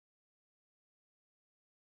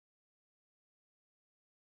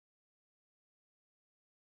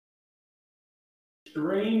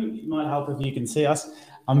screen might help if you can see us.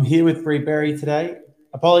 I'm here with Bree today.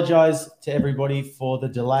 Apologise to everybody for the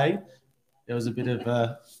delay. There was a bit of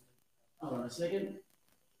hold on a second.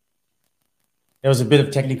 There was a bit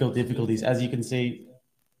of technical difficulties. As you can see,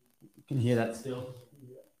 you can hear that still.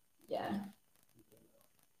 Yeah.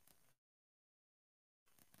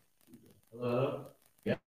 Hello?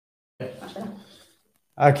 Yeah.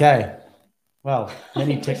 Okay. Well,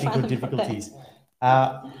 many technical difficulties.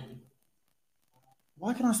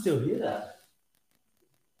 Why can I still hear that?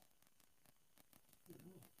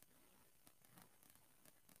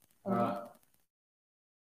 All right.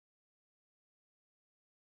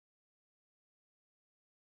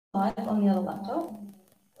 Live on the other laptop.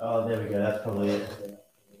 Oh, there we go. That's probably it.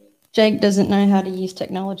 Jake doesn't know how to use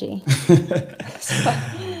technology.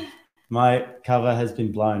 My cover has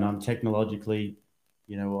been blown. I'm technologically,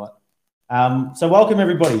 you know what. So welcome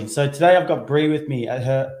everybody. So today I've got Bree with me at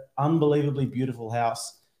her unbelievably beautiful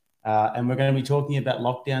house, and we're going to be talking about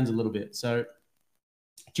lockdowns a little bit. So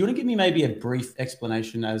do you want to give me maybe a brief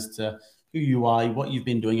explanation as to who you are, what you've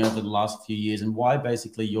been doing over the last few years, and why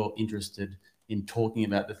basically you're interested in talking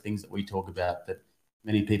about the things that we talk about that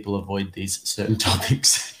many people avoid these certain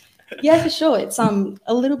topics? Yeah, for sure. It's a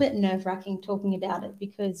little bit nerve-wracking talking about it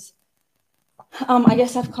because I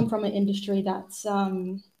guess I've come from an industry that's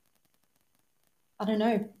I don't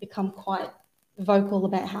know, become quite vocal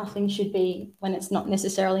about how things should be when it's not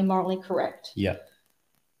necessarily morally correct. Yeah.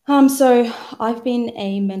 So I've been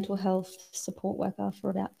a mental health support worker for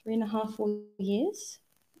about 3.5, 4 years.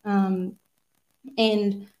 And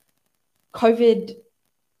COVID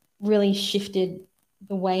really shifted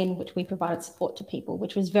the way in which we provided support to people,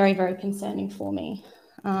 which was very, very concerning for me.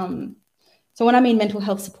 So when I mean mental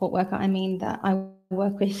health support worker, I mean that I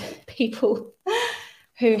work with people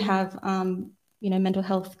who have, mental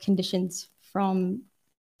health conditions from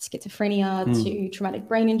schizophrenia to traumatic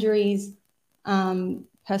brain injuries,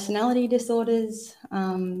 personality disorders,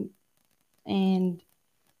 and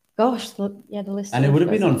gosh, the list. And it would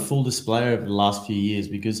have been on full display over the last few years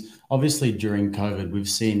because obviously during COVID, we've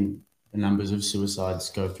seen the numbers of suicides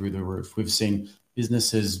go through the roof. We've seen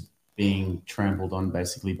businesses being trampled on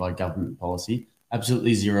basically by government policy.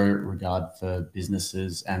 Absolutely zero regard for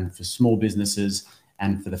businesses and for small businesses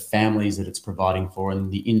and for the families that it's providing for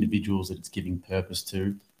and the individuals that it's giving purpose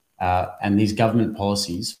to. And these government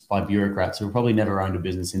policies by bureaucrats who have probably never owned a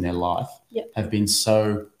business in their life have been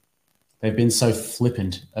so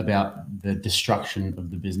flippant about the destruction of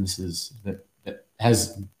the businesses that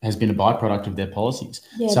has been a byproduct of their policies.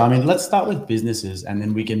 Yeah. So, I mean, let's start with businesses and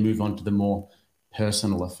then we can move on to the more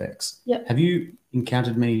personal effects. Yep. Have you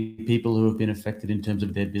encountered many people who have been affected in terms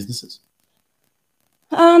of their businesses?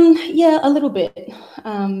 Yeah, a little bit.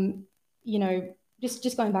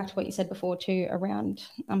 Just going back to what you said before too around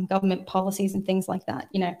government policies and things like that.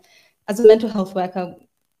 As a mental health worker,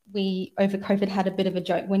 we over COVID had a bit of a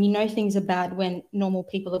joke when things are bad when normal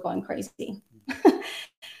people are going crazy.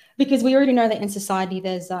 Because we already know that in society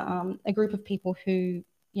there's a group of people who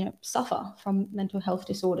suffer from mental health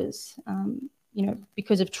disorders,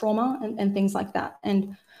 because of trauma and things like that.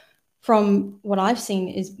 And from what I've seen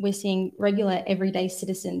is we're seeing regular everyday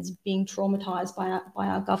citizens being traumatized by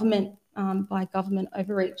our government, by government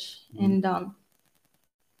overreach. And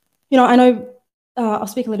I know I'll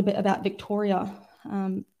speak a little bit about Victoria.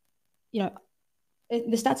 The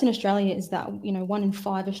stats in Australia is that 1 in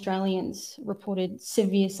 5 Australians reported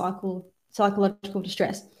severe psychological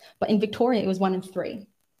distress, but in Victoria it was 1 in 3.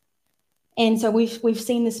 And so we've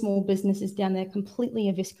seen the small businesses down there completely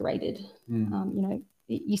eviscerated.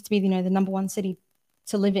 It used to be the number one city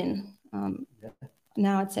to live in.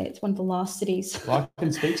 Now I'd say it's one of the last cities. Well, I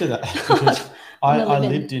can speak to that because I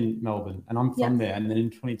lived in Melbourne and I'm from there. And then in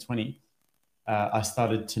 2020, I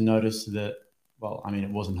started to notice that. Well, I mean, it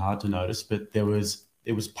wasn't hard to notice, but it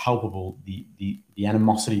was palpable, the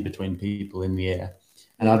animosity between people in the air.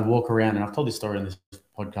 And I'd walk around, and I've told this story on this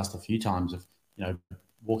podcast a few times of,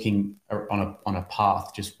 walking on a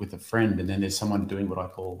path just with a friend, and then there's someone doing what I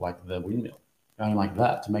call like the windmill, going like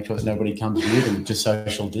that to make sure that nobody comes near them, to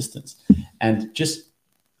social distance. And just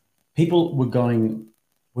people were going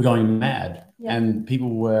mad, and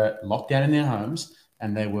people were locked down in their homes,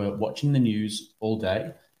 and they were watching the news all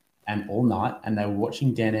day and all night, and they were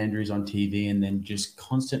watching Dan Andrews on TV and then just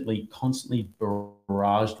constantly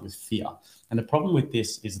barraged with fear. And the problem with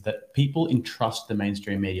this is that people entrust the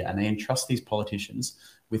mainstream media and they entrust these politicians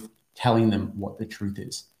with telling them what the truth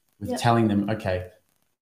is, with telling them, okay,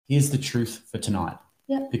 here's the truth for tonight,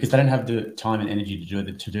 because they don't have the time and energy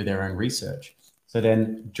to do their own research. So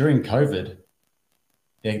then during COVID,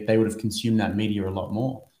 they would have consumed that media a lot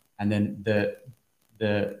more. And then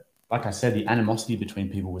the like I said, the animosity between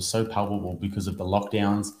people was so palpable because of the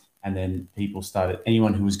lockdowns. And then people started,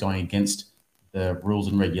 anyone who was going against the rules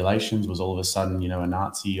and regulations was all of a sudden, a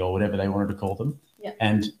Nazi or whatever they wanted to call them. Yeah.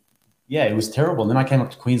 And yeah, it was terrible. And then I came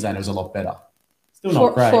up to Queensland, it was a lot better. Still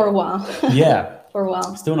not great. For a while. Yeah. For a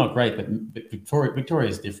while. Still not great, but Victoria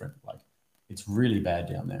is different. Like, it's really bad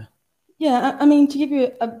down there. Yeah, I mean, to give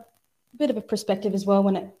you a bit of a perspective as well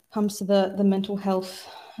when it comes to the mental health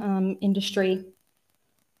industry,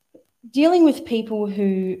 dealing with people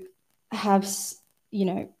who have,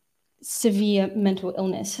 severe mental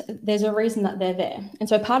illness, there's a reason that they're there. And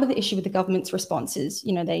so part of the issue with the government's response is,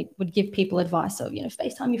 they would give people advice of,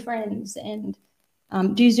 FaceTime your friends and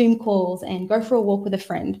do Zoom calls and go for a walk with a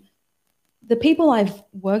friend. The people I've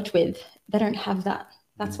worked with, they don't have that.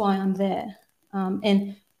 That's why I'm there.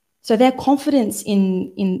 And so their confidence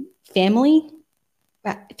in family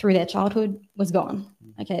through their childhood was gone.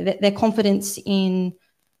 Okay, their confidence in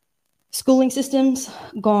schooling systems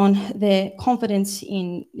gone. Their confidence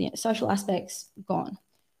in social aspects gone,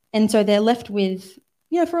 and so they're left with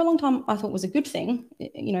for a long time I thought was a good thing.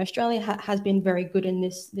 Australia has been very good in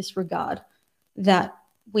this regard, that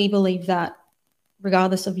we believe that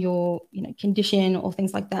regardless of your condition or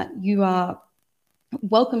things like that, you are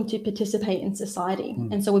welcome to participate in society.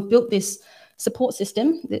 And so we've built this support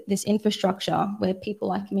system, this infrastructure where people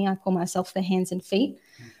like me, I call myself the hands and feet,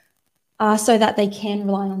 so that they can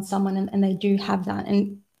rely on someone and they do have that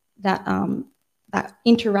and that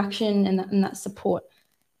interaction and that support.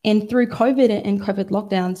 And through COVID and COVID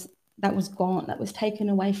lockdowns, that was gone, that was taken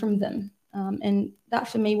away from them. And that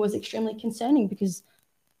for me was extremely concerning, because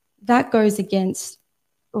that goes against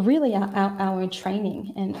really our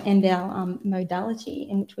training and our modality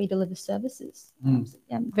in which we deliver services.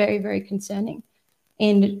 Very, very concerning.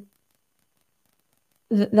 And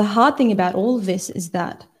the hard thing about all of this is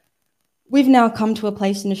that we've now come to a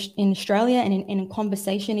place in Australia and in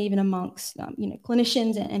conversation, even amongst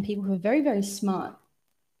clinicians and people who are very, very smart,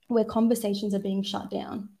 where conversations are being shut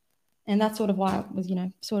down. And that's sort of why I was,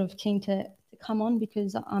 sort of keen to come on,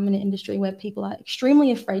 because I'm in an industry where people are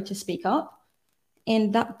extremely afraid to speak up.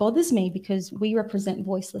 And that bothers me, because we represent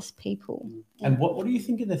voiceless people. And what do you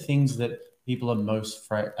think are the things that people are most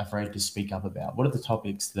afraid to speak up about? What are the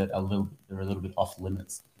topics that are a little bit off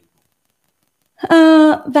limits?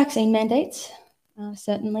 Vaccine mandates,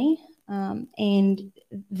 certainly, and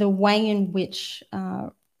the way in which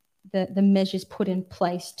the measures put in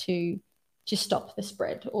place to stop the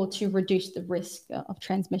spread or to reduce the risk of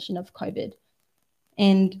transmission of COVID.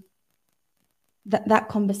 And that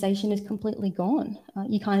conversation is completely gone.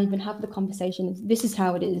 You can't even have the conversation. This is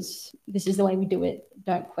how it is. This is the way we do it.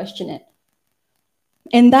 Don't question it.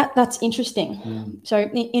 And that's interesting. So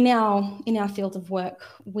in our field of work,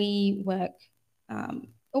 we work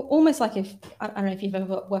almost like I don't know if you've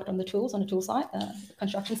ever worked on a tool site,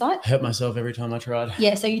 construction site. I hurt myself every time I tried.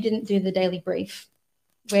 Yeah, so you didn't do the daily brief,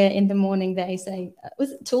 where in the morning they say,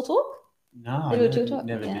 was it tool talk? No, they do a tool talk?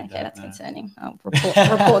 Never did okay, that, that's no. concerning. I'll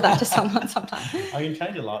report that to someone sometime. I can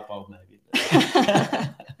change a light bulb, maybe.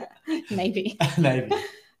 Maybe. Maybe.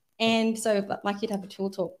 And so, like you'd have a tool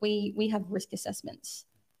talk, we have risk assessments.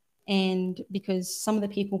 And because some of the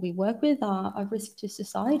people we work with are a risk to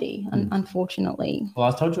society, unfortunately. Well,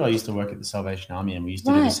 I told you I used to work at the Salvation Army, and we used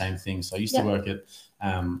to do the same thing. So I used to work at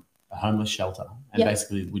a homeless shelter, and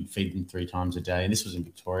basically we'd feed them 3 times a day. And this was in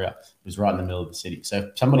Victoria. It was right in the middle of the city. So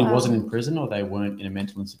if somebody wasn't in prison or they weren't in a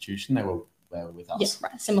mental institution, they were with us. Yes,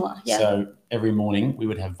 right, similar. Yeah. So every morning we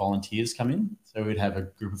would have volunteers come in. So we'd have a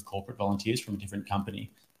group of corporate volunteers from a different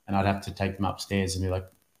company, and I'd have to take them upstairs and be like,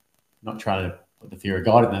 not trying to put the fear of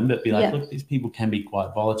God in them, but be like, look, these people can be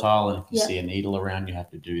quite volatile, and if you see a needle around, you have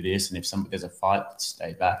to do this, and if there's a fight,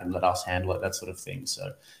 stay back and let us handle it, that sort of thing.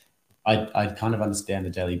 So I kind of understand the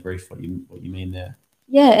daily brief, what you mean there.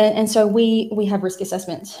 Yeah, and so we have risk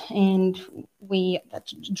assessments, and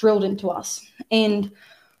that's drilled into us. And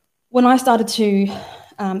when I started to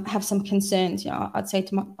have some concerns, I'd say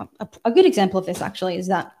to a good example of this actually is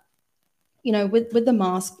that, with the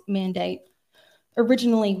mask mandate,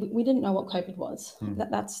 originally we didn't know what COVID was.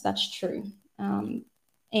 That's true.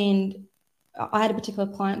 And I had a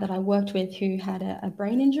particular client that I worked with who had a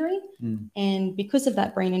brain injury, and because of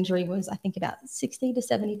that brain injury was, I think, about 60 to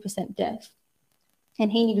 70% deaf,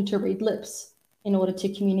 and he needed to read lips in order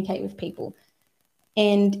to communicate with people.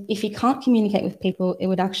 And if he can't communicate with people, it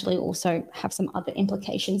would actually also have some other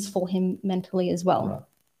implications for him mentally as well. Right.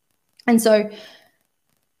 And so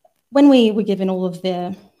when we were given all of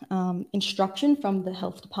the instruction from the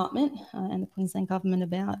health department and the Queensland government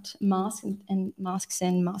about masks and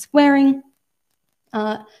mask wearing,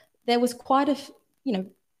 there was quite a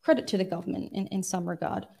credit to the government in some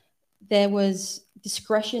regard. there was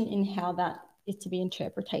discretion in how that is to be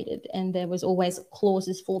interpreted, and there was always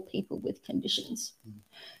clauses for people with conditions.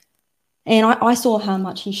 And I saw how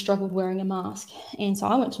much he struggled wearing a mask. And so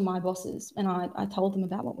I went to my bosses and I told them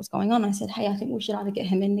about what was going on. I said, hey, I think we should either get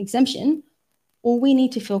him an exemption, or we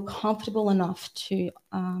need to feel comfortable enough to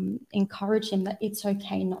encourage him that it's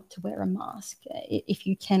okay not to wear a mask if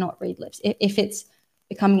you cannot read lips. If it's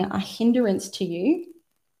becoming a hindrance to you,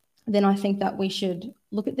 then I think that we should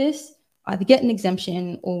look at this, either get an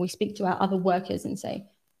exemption, or we speak to our other workers and say,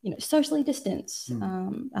 socially distance.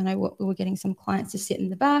 I know we were getting some clients to sit in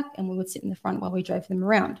the back and we would sit in the front while we drove them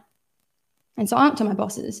around. And so I went to my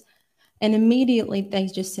bosses and immediately they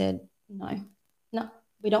just said, no,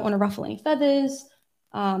 we don't want to ruffle any feathers.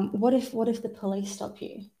 What if the police stop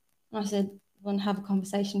you? And I said, well, have a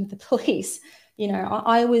conversation with the police.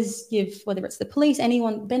 I always give, whether it's the police,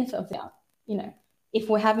 anyone, benefit of doubt. If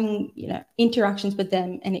we're having, interactions with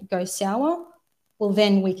them and it goes sour, well,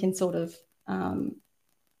 then we can sort of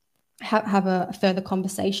have a further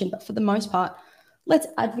conversation. But for the most part, let's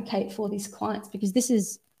advocate for these clients, because this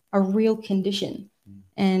is a real condition.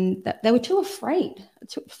 And that they were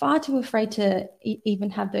far too afraid to even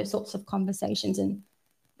have those sorts of conversations. And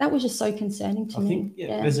that was just so concerning to me. I think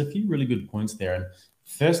there's a few really good points there. And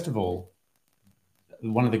first of all,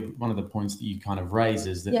 one of the points that you kind of raise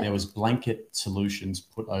is that there was blanket solutions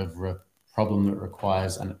put over a problem that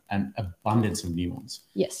requires an abundance of nuance.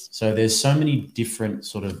 Yes. So there's so many different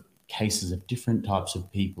sort of cases of different types of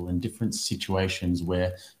people in different situations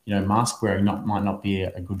where, mask wearing might not be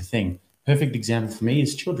a good thing. Perfect example for me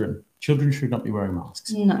is children. Children should not be wearing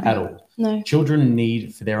masks at all. No. Children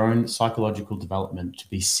need, for their own psychological development, to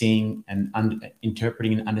be seeing and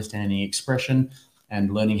interpreting and understanding expression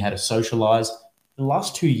and learning how to socialize. The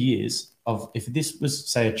last 2 years if this was,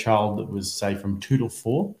 say, a child that was, say, from 2 to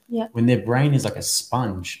 4, when their brain is like a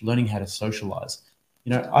sponge, learning how to socialize.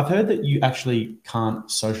 I've heard that you actually can't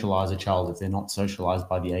socialize a child if they're not socialized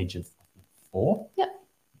by the age of 4. Yeah.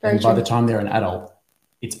 And by the time they're an adult,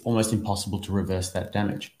 it's almost impossible to reverse that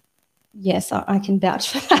damage. Yes, I can vouch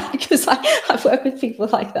for that because I've worked with people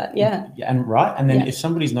like that. Yeah. And then if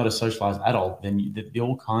somebody's not a socialized adult, then there are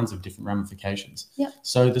all kinds of different ramifications. Yeah.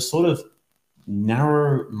 So the sort of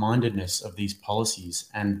narrow-mindedness of these policies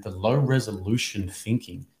and the low resolution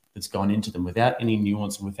thinking that's gone into them without any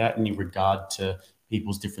nuance and without any regard to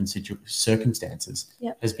people's different circumstances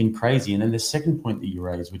has been crazy. And then the second point that you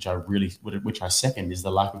raised, which I second, is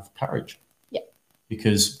the lack of courage. Yeah.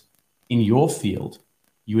 Because in your field,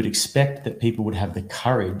 you would expect that people would have the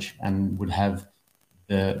courage and would have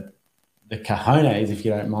the cojones, if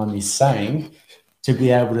you don't mind me saying, to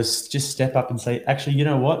be able to just step up and say, actually, you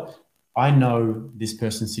know what? I know this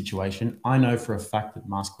person's situation. I know for a fact that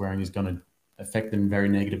mask wearing is going to affect them very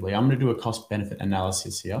negatively. I'm going to do a cost-benefit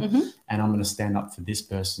analysis here, and I'm going to stand up for this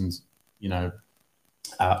person's,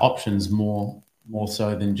 options more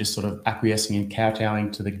so than just sort of acquiescing and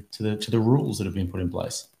kowtowing to the rules that have been put in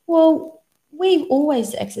place. Well, we've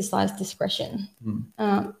always exercised discretion,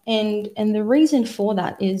 and the reason for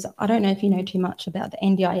that is, I don't know if you know too much about the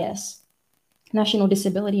NDIS, National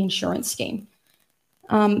Disability Insurance Scheme.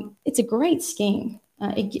 It's a great scheme.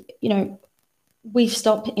 We've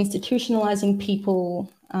stopped institutionalizing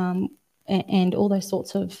people and all those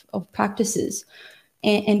sorts of practices.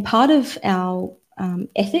 And part of our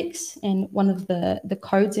ethics and one of the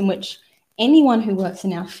codes in which anyone who works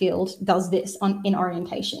in our field does this in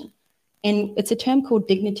orientation. And it's a term called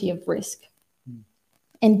dignity of risk.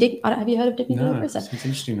 And have you heard of dignity of risk? No, it's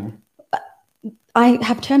interesting though. I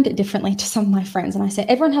have termed it differently to some of my friends. And I say,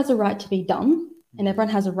 everyone has a right to be dumb and everyone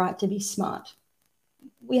has a right to be smart.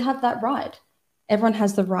 We have that right. Everyone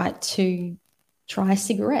has the right to try a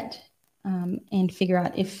cigarette and figure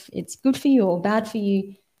out if it's good for you or bad for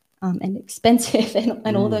you and expensive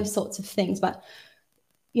and all those sorts of things. But,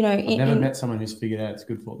 I've never met someone who's figured out it's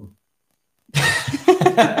good for them.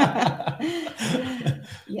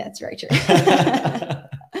 Yeah, it's very true.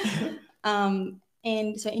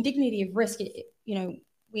 And so in dignity of risk,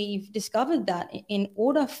 we've discovered that in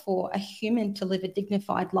order for a human to live a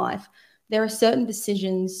dignified life, there are certain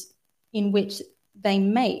decisions in which they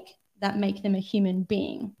make that make them a human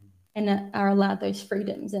being and are allowed those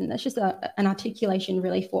freedoms. And that's just an articulation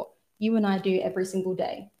really for you and I do every single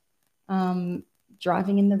day.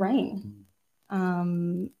 Driving in the rain.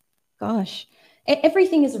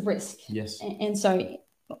 Everything is a risk. Yes. And so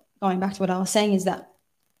going back to what I was saying is that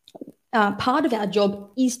part of our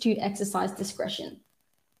job is to exercise discretion.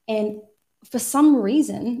 And for some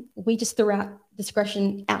reason, we just threw out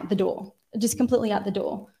discretion out the door, just completely out the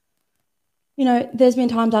door. There's been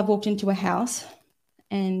times I've walked into a house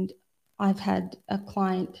and I've had a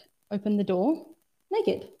client open the door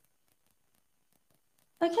naked.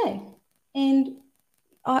 Okay. And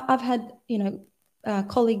I've had,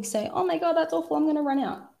 colleagues say, oh my God, that's awful, I'm going to run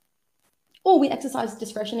out. Or we exercise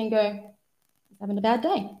discretion and go, he's having a bad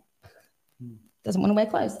day. Doesn't want to wear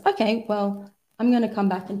clothes. Okay, well, I'm going to come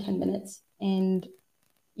back in 10 minutes and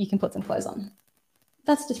you can put some clothes on.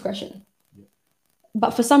 That's discretion. Yeah.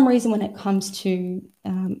 But for some reason, when it comes to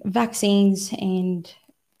vaccines and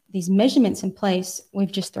these measurements in place,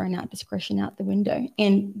 we've just thrown out discretion out the window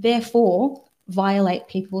and therefore violate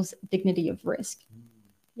people's dignity of risk.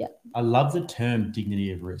 Yeah. I love the term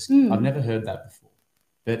dignity of risk. I've never heard that before,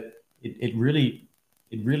 but it really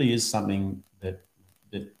is something that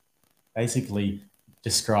basically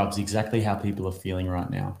describes exactly how people are feeling right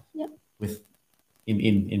now. Yeah. With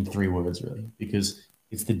in 3 words, really, because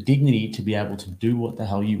it's the dignity to be able to do what the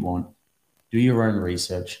hell you want, do your own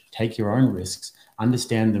research, take your own risks,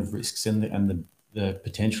 understand the risks and the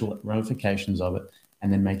potential ramifications of it,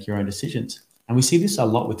 and then make your own decisions. And we see this a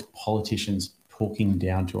lot with politicians talking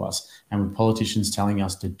down to us and with politicians telling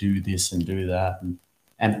us to do this and do that.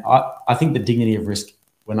 And I think the dignity of risk,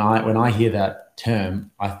 when I hear that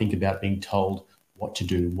term, I think about being told what to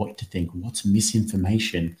do, what to think, what's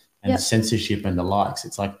misinformation and censorship and the likes.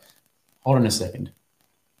 It's like, hold on a second.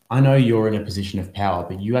 I know you're in a position of power,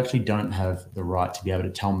 but you actually don't have the right to be able to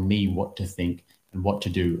tell me what to think and what to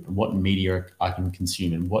do and what media I can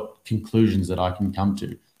consume and what conclusions that I can come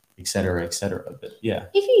to, et cetera, et cetera. But yeah.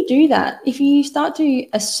 If you do that, if you start to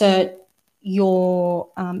assert your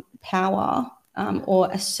power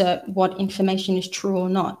or assert what information is true or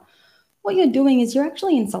not, what you're doing is you're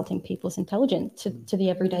actually insulting people's intelligence to the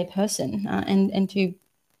everyday person and to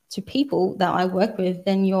people that I work with.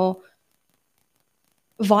 Then you're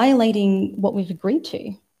violating what we've agreed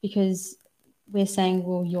to because we're saying,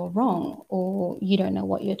 well, you're wrong or you don't know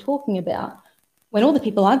what you're talking about. When all the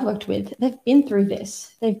people I've worked with, they've been through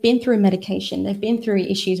this. They've been through medication. They've been through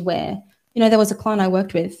issues where, there was a client I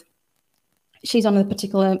worked with. She's on a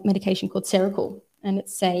particular medication called Seroquel, and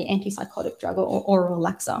it's a antipsychotic drug or oral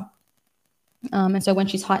laxer. And so when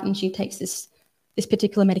she's heightened, she takes this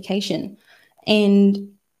particular medication.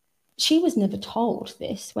 And she was never told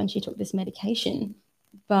this when she took this medication,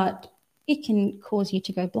 but it can cause you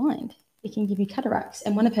to go blind. It can give you cataracts.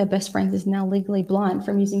 And one of her best friends is now legally blind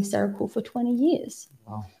from using Seroquel for 20 years.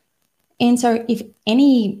 Wow. And so if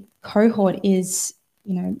any cohort is,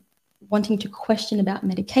 wanting to question about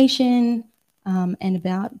medication and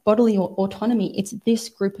about bodily autonomy, it's this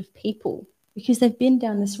group of people because they've been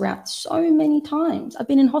down this route so many times. I've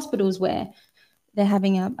been in hospitals where they're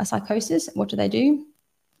having a psychosis. What do?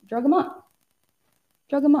 Drug them up.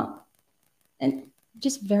 And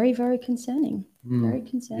just very, very concerning. Very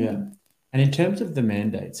concerning. Yeah. And in terms of the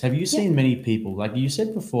mandates, have you seen many people, like you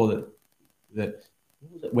said before, that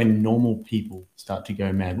when normal people start to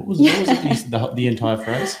go mad? What was it, the entire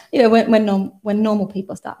phrase? Yeah, when normal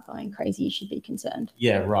people start going crazy, you should be concerned.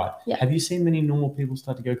 Yeah, right. Yeah. Have you seen many normal people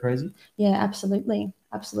start to go crazy? Yeah, absolutely.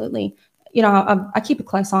 I keep a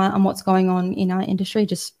close eye on what's going on in our industry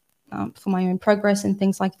just for my own progress and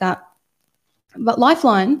things like that. But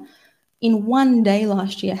Lifeline, in one day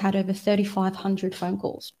last year, had over 3,500 phone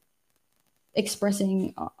calls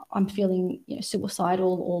expressing I'm feeling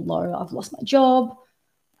suicidal or low, I've lost my job.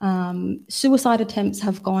 Suicide attempts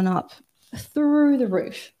have gone up through the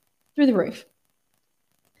roof.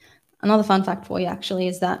 Another fun fact for you actually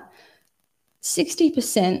is that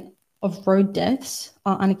 60% of road deaths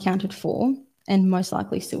are unaccounted for and most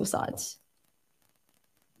likely suicides.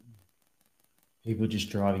 People just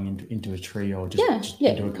driving into a tree or just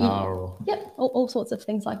into a car or all sorts of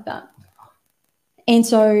things like that. And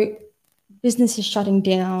so businesses shutting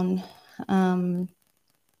down.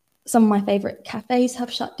 Some of my favorite cafes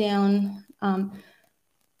have shut down. To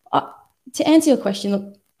answer your question,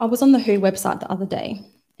 look, I was on the WHO website the other day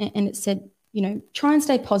and it said, try and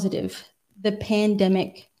stay positive. The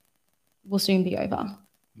pandemic will soon be over.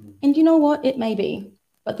 And you know what? It may be,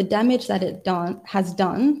 but the damage that it has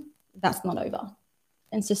done, that's not over.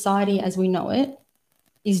 And society as we know it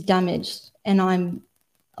is damaged. And I'm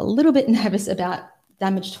a little bit nervous about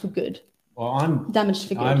damaged for good. Well, I'm damaged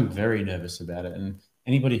for good. I'm very nervous about it. And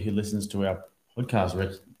anybody who listens to our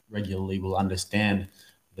podcast regularly will understand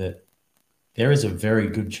that there is a very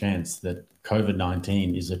good chance that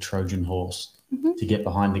COVID-19 is a Trojan horse to get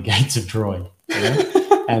behind the gates of Troy.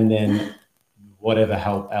 And then whatever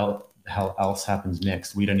hell else happens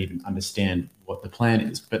next, we don't even understand what the plan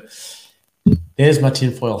is. But there's my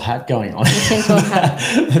tinfoil hat going on.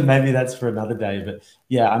 Maybe that's for another day. But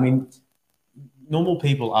yeah, I mean, normal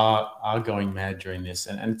people are going mad during this,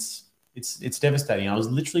 and it's devastating. I was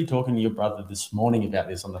literally talking to your brother this morning about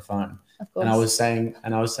this on the phone, Of course. and I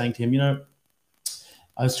was saying to him,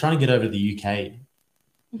 I was trying to get over to the UK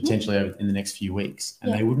potentially over in the next few weeks,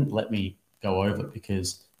 and they wouldn't let me go over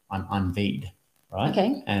because I'm unV'd, right?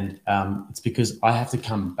 Okay. And it's because I have to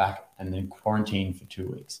come back and then quarantine for 2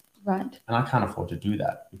 weeks. Right. And I can't afford to do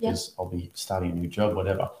that because I'll be starting a new job,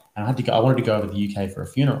 whatever. And I wanted to go over to the UK for a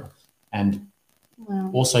funeral. And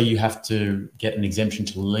also you have to get an exemption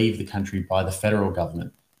to leave the country by the federal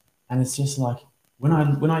government. And it's just like, when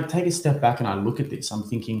I take a step back and I look at this, I'm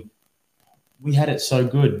thinking, we had it so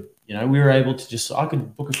good. We were able to I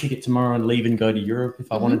could book a ticket tomorrow and leave and go to Europe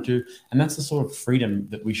if I wanted to. And that's the sort of freedom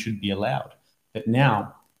that we should be allowed. But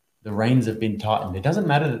now the reins have been tightened. It doesn't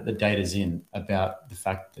matter that the data's in about the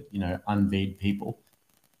fact that, unV'd people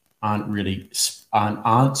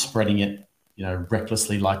aren't spreading it,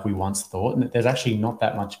 recklessly like we once thought, and that there's actually not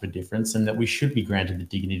that much of a difference, and that we should be granted the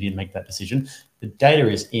dignity to make that decision. The data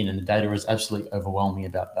is in, and the data is absolutely overwhelming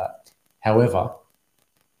about that. However,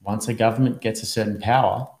 once a government gets a certain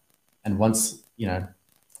power, and once,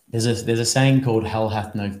 there's a saying called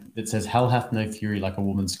that says hell hath no fury like a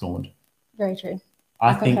woman scorned. Very true.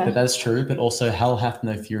 I think that that's true, but also hell hath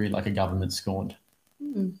no fury like a government scorned.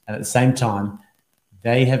 And at the same time,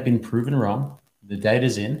 they have been proven wrong. The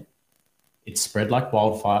data's in. It spread like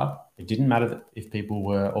wildfire. It didn't matter if people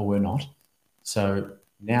were or were not. So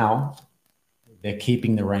now they're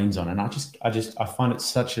keeping the reins on. And I find it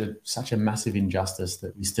such a massive injustice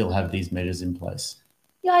that we still have these measures in place.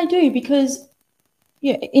 Yeah, I do, because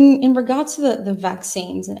in regards to the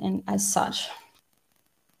vaccines and as such,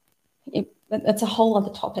 that's a whole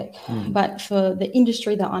other topic. But for the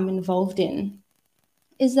industry that I'm involved in,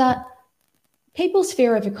 is that people's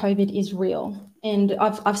fear over COVID is real. And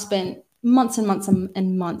I've spent months and months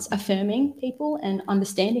and months affirming people and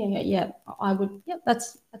understanding it.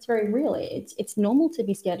 That's very real. It's normal to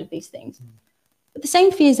be scared of these things. But the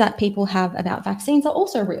same fears that people have about vaccines are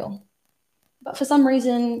also real. But for some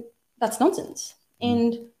reason, that's nonsense.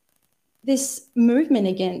 And this movement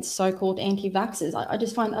against so-called anti-vaxxers, I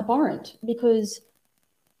just find abhorrent, because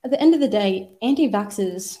at the end of the day,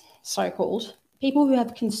 anti-vaxxers, so-called, people who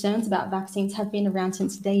have concerns about vaccines have been around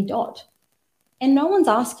since day dot. And no one's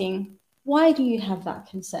asking, why do you have that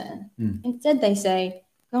concern? Instead, they say,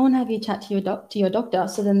 go and have your chat to your doctor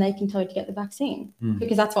so then they can tell you to get the vaccine,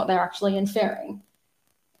 because that's what they're actually inferring.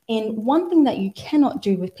 And one thing that you cannot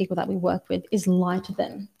do with people that we work with is lie to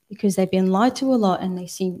them, because they've been lied to a lot and they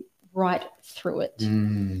see right through it.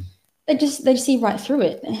 They see right through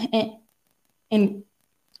it. And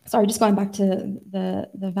sorry, just going back to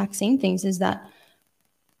the vaccine things, is that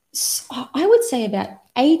I would say about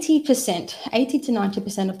 80 to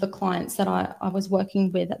 90% of the clients that I was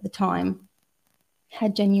working with at the time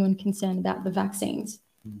had genuine concern about the vaccines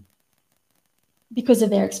because of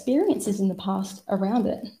their experiences in the past around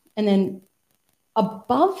it. And then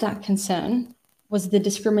above that concern was the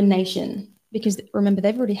discrimination, because remember,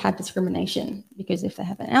 they've already had discrimination, because if they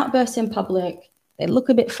have an outburst in public, they look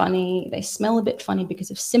a bit funny, they smell a bit funny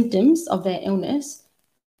because of symptoms of their illness.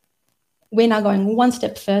 We're now going one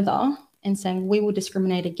step further and saying we will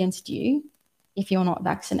discriminate against you if you're not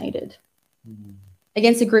vaccinated,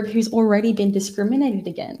 against a group who's already been discriminated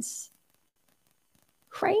against.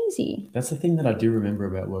 Crazy. That's the thing that I do remember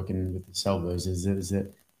about working with the Salvos, is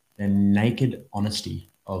that the naked honesty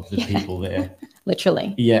of the people there.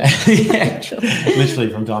 Literally. Yeah.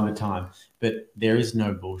 Literally from time to time. But there is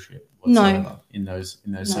no bullshit whatsoever in those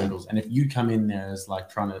circles. And if you come in there as like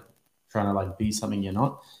trying to like be something you're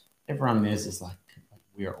not, everyone there's just like,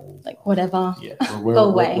 we're all like whatever. Yeah. Go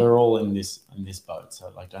away. We're all in this boat.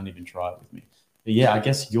 So like, don't even try it with me. But yeah, I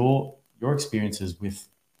guess your experiences with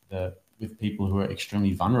people who are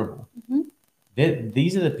extremely vulnerable,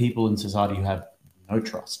 these are the people in society who have no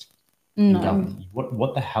trust in government.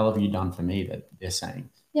 What the hell have you done for me, that they're saying?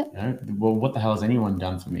 Yep. Well, what the hell has anyone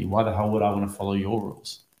done for me? Why the hell would I want to follow your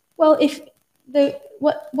rules? Well, if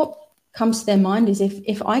what comes to their mind is,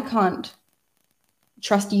 if I can't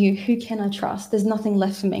trust you, who can I trust? There's nothing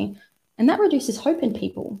left for me. And that reduces hope in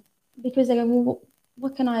people, because they go, well,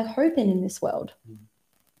 what can I hope in this world?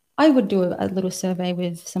 I would do a little survey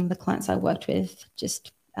with some of the clients I worked with,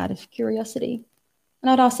 just out of curiosity.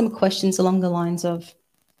 And I'd ask them questions along the lines of,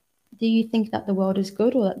 do you think that the world is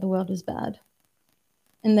good or that the world is bad?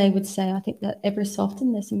 And they would say, I think that every so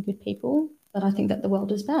often there's some good people, but I think that the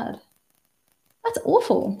world is bad. That's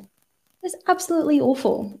awful. It's absolutely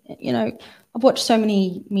awful. I've watched so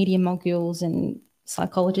many media moguls and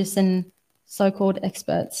psychologists and so-called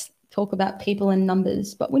experts talk about people and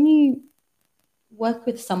numbers, but when you work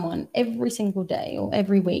with someone every single day or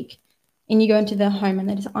every week and you go into their home and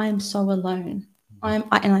they're just, I am so alone.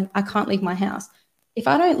 I can't leave my house. If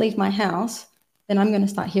I don't leave my house, then I'm going to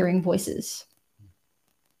start hearing voices.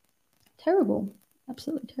 Terrible.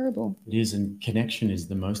 Absolutely terrible. It is, and connection is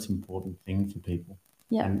the most important thing for people.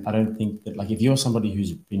 Yeah. And I don't think that, like, if you're somebody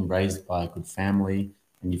who's been raised by a good family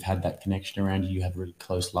and you've had that connection around you, you have really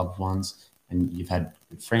close loved ones, and you've had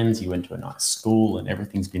good friends, you went to a nice school, and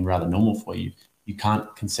everything's been rather normal for you, you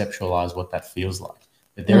can't conceptualize what that feels like.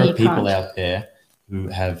 But there are people out there who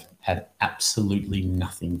have had absolutely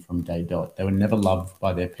nothing from day dot. They were never loved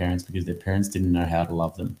by their parents because their parents didn't know how to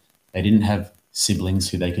love them. They didn't have siblings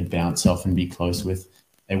who they could bounce off and be close with.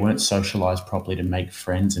 They weren't socialized properly to make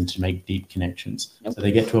friends and to make deep connections. Nope. So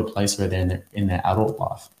they get to a place where they're in their adult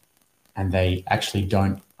life and they actually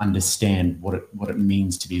don't understand what it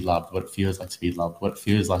means to be loved, what it feels like to be loved, what it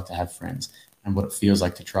feels like to have friends, and what it feels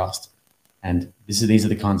like to trust. And these are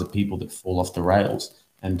the kinds of people that fall off the rails.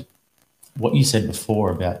 And what you said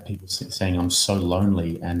before about people saying, I'm so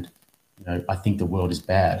lonely and, I think the world is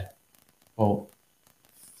bad. Well,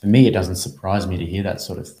 for me, it doesn't surprise me to hear that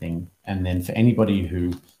sort of thing. And then for anybody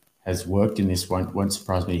who has worked in this, won't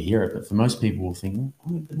surprise me to hear it. But for most people, will think,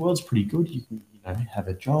 the world's pretty good. You can, have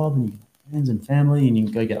a job and you can have friends and family, and you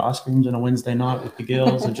can go get ice creams on a Wednesday night with the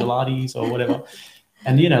girls or gelatis or whatever.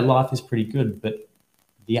 And, life is pretty good. But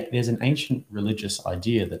there's an ancient religious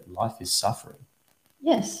idea that life is suffering.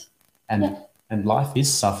 Yes. And life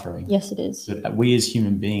is suffering. Yes, it is. But we as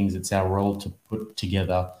human beings, it's our role to put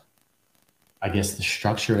together, I guess, the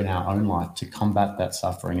structure in our own life to combat that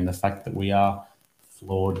suffering, and the fact that we are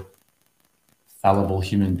flawed, fallible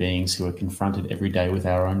human beings who are confronted every day with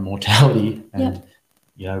our own mortality. And,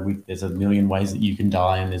 there's a million ways that you can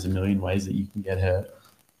die and there's a million ways that you can get hurt.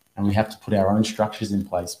 And we have to put our own structures in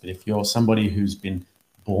place. But if you're somebody who's been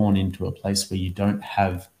born into a place where you don't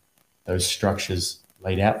have those structures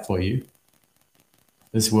laid out for you,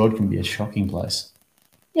 this world can be a shocking place.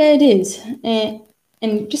 Yeah, it is.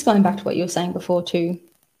 And just going back to what you were saying before too,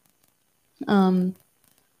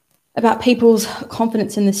 about people's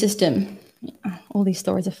confidence in the system. All these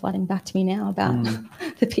stories are flooding back to me now about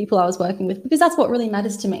the people I was working with, because that's what really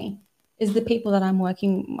matters to me, is the people that I'm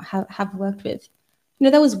have worked with.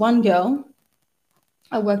 There was one girl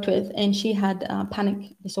I worked with, and she had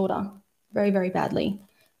panic disorder very, very badly.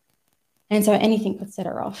 And so anything could set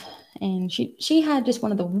her off. And she had just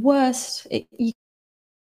one of the worst, you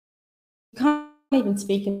can't even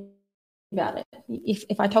speak about it.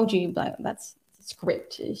 If I told you, like, that's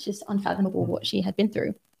script, it's just unfathomable what she had been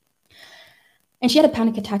through. And she had a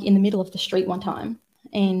panic attack in the middle of the street one time,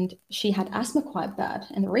 and she had asthma quite bad.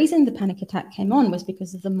 And the reason the panic attack came on was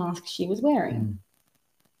because of the mask she was wearing.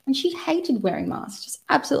 And she hated wearing masks, just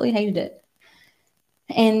absolutely hated it.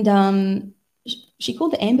 And she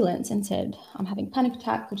called the ambulance and said, I'm having a panic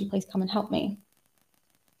attack, could you please come and help me?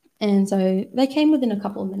 And so they came within a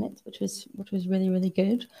couple of minutes, which was really, really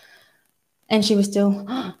good. And she was still,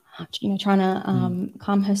 trying to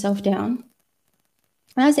calm herself down.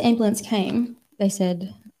 And as the ambulance came, they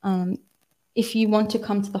said, if you want to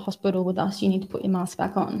come to the hospital with us, you need to put your mask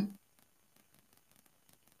back on.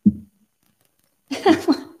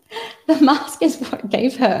 The mask is what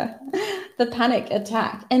gave her the panic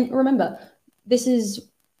attack. And remember, this is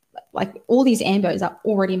like all these ambos are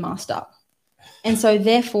already masked up. And so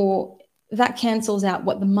therefore, that cancels out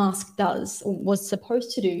what the mask does or was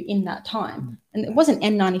supposed to do in that time. And it wasn't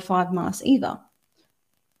N95 mask either.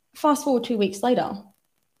 Fast forward 2 weeks later.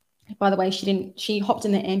 By the way, she hopped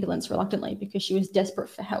in the ambulance reluctantly because she was desperate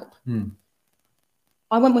for help.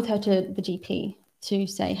 I went with her to the GP to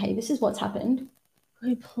say, hey, this is what's happened. Could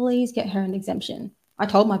you please get her an exemption? I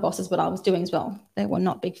told my bosses what I was doing as well. They were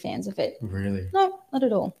not big fans of it. Really? No, not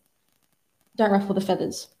at all. Don't ruffle the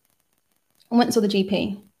feathers. I went and saw the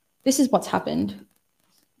GP. This is what's happened.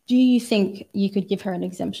 Do you think you could give her an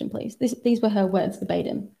exemption, please? These were her words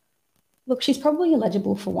verbatim. Look, she's probably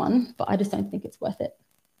eligible for one, but I just don't think it's worth it.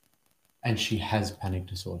 And she has panic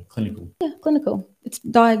disorder, clinical. Yeah, clinical. It's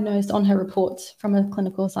diagnosed on her reports from a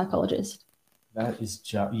clinical psychologist. That is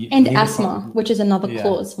just... And asthma, which is another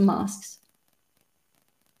clause for masks.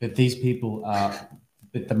 But these people are...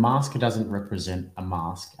 But the mask doesn't represent a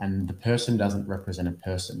mask, and the person doesn't represent a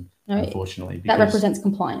person, unfortunately. That represents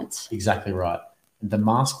compliance. Exactly right. The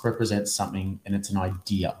mask represents something, and it's an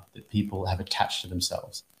idea that people have attached to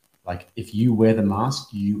themselves. Like, if you wear the mask,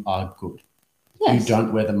 you are good. If you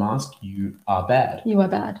don't wear the mask, you are bad. You are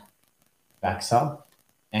bad. Vaxxer,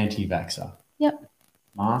 anti-vaxxer. Yep.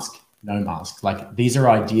 Mask, no mask. Like, these are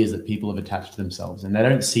ideas that people have attached to themselves, and they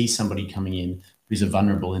don't see somebody coming in who's a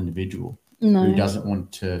vulnerable individual who doesn't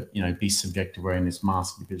want to, be subject to wearing this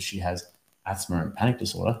mask because she has asthma and panic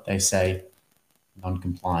disorder, they say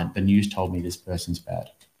non-compliant. The news told me this person's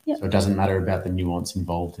bad. Yep. So it doesn't matter about the nuance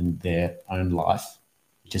involved in their own life.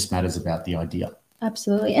 It just matters about the idea.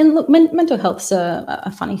 Absolutely. And look, mental health's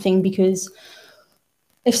a funny thing, because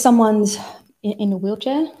if someone's in a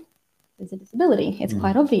wheelchair, there's a disability. It's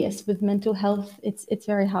quite obvious. With mental health, it's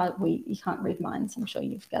very hard. You can't read minds. I'm sure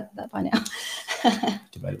you've got that by now.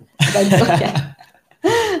 Debatable. Yeah.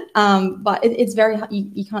 But it's very hard.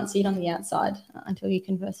 You can't see it on the outside until you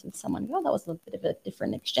converse with someone. Oh, that was a bit of a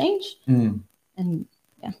different exchange. And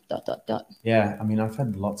yeah, ... Yeah, I mean, I've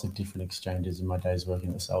had lots of different exchanges in my days working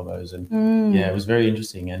at the Salvos, and yeah, it was very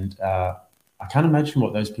interesting. And I can't imagine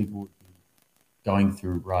what those people would be going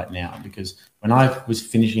through right now, because when I was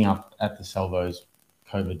finishing up at the Salvos,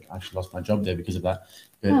 COVID, I actually lost my job there because of that.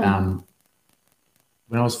 But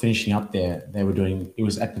when I was finishing up there, they were doing, it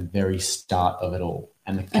was at the very start of it all.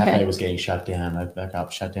 And the cafe was getting shut down, open back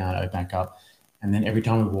up, shut down, open back up. And then every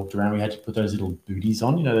time we walked around, we had to put those little booties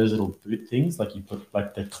on, you know, those little boot things, like you put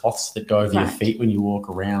like the cloths that go over your feet when you walk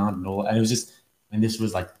around and all. And it was just, and this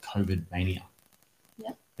was like COVID mania.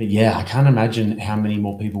 Yeah. But yeah, I can't imagine how many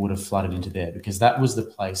more people would have flooded into there, because that was the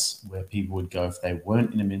place where people would go if they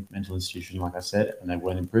weren't in a mental institution, like I said, and they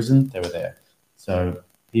weren't in prison, they were there. So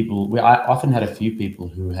I often had a few people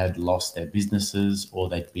who had lost their businesses, or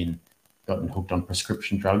they'd gotten hooked on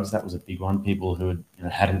prescription drugs. That was a big one. People who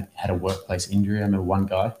had a workplace injury. I remember one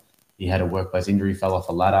guy, he had a workplace injury, fell off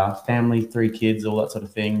a ladder, family, 3 kids, all that sort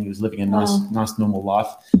of thing. He was living a nice normal life.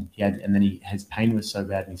 And then his pain was so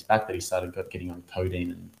bad in his back that he started getting on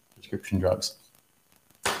codeine and prescription drugs.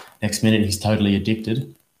 Next minute, he's totally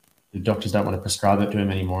addicted. The doctors don't want to prescribe it to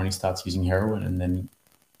him anymore, and he starts using heroin, and then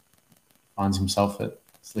finds himself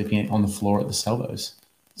sleeping on the floor at the Salvos.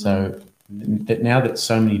 So that now that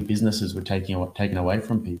so many businesses were taken away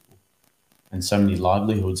from people, and so many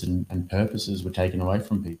livelihoods and purposes were taken away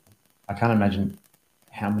from people, I can't imagine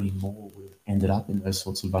how many more would have ended up in those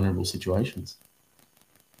sorts of vulnerable situations.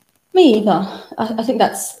 Me either. I think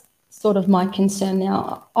that's sort of my concern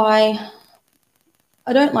now. I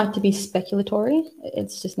don't like to be speculatory.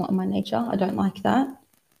 It's just not in my nature. I don't like that.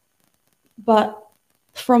 But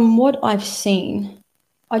from what I've seen,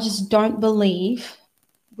 I just don't believe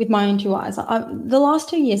with my own 2 eyes. The last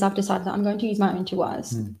 2 years, I've decided that I'm going to use my own 2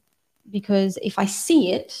 eyes, because if I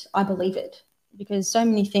see it, I believe it. Because so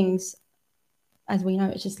many things, as we know,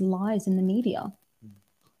 it's just lies in the media.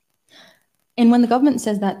 And when the government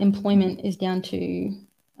says that employment is down to,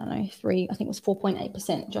 I don't know, I think it was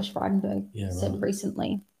 4.8%, Josh Frydenberg said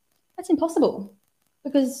recently, that's impossible.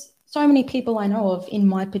 Because so many people I know of in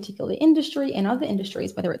my particular industry and other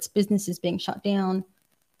industries, whether it's businesses being shut down,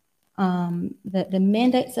 the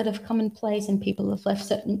mandates that have come in place, and people have left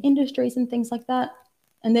certain industries and things like that,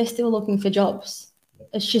 and they're still looking for jobs.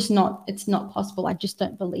 It's not possible. I just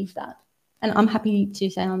don't believe that. And I'm happy to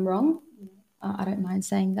say I'm wrong. I don't mind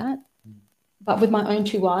saying that. But with my own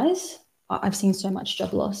 2 eyes, I've seen so much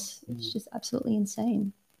job loss. It's just absolutely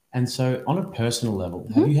insane. And so on a personal level,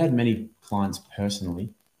 have you had many clients personally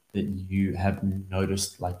that you have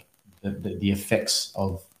noticed like the effects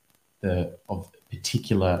of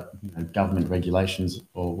particular government regulations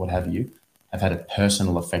or what have you have had a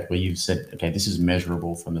personal effect, where you've said, okay, this is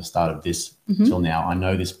measurable from the start of this till now. I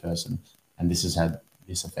know this person, and this has had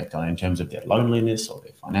this effect on it in terms of their loneliness or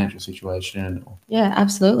their financial situation? Yeah,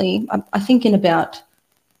 absolutely. I think in about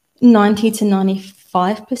 90 to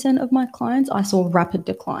 95% of my clients, I saw rapid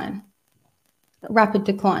decline.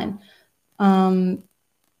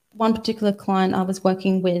 One particular client I was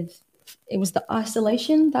working with, it was the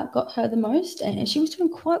isolation that got her the most, and she was doing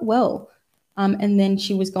quite well. And then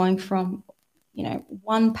she was going from,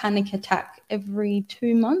 one panic attack every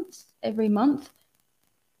 2 months, every month,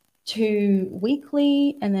 to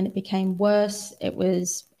weekly, and then it became worse. It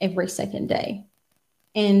was every second day.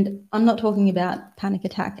 And I'm not talking about panic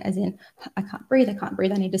attack as in, I can't breathe,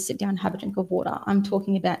 I need to sit down and have a drink of water. I'm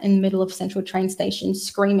talking about in the middle of Central train station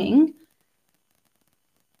screaming,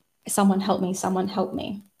 someone help me, someone help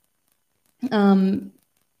me. On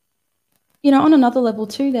another level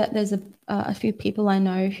too, that there's a few people I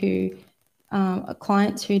know who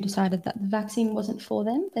clients who decided that the vaccine wasn't for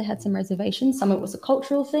them. They had some reservations. Some of it was a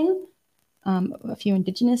cultural thing. A few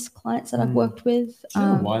Indigenous clients that I've worked with. Do you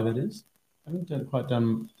know why that is? I haven't quite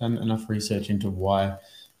done enough research into why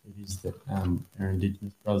it is that our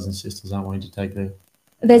Indigenous brothers and sisters aren't wanting to take the...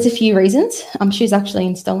 There's a few reasons. She's actually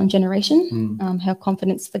in stolen generation. Her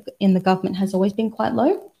confidence in the government has always been quite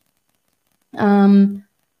low.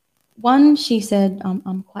 One, she said,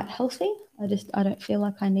 I'm quite healthy. I don't feel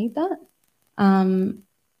like I need that.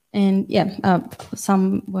 And yeah,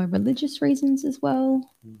 some were religious reasons as well.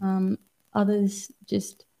 Others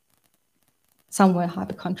just, some were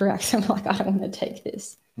hypochondriacs. I'm like, I don't want to take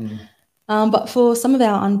this. But for some of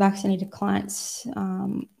our unvaccinated clients,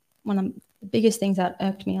 one of the biggest things that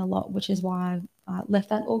irked me a lot, which is why I left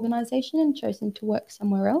that organization and chosen to work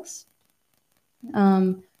somewhere else,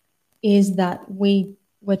 is that we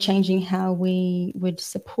were changing how we would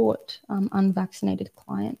support unvaccinated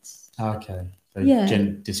clients. Okay. So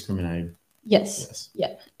gender discriminated. Yes.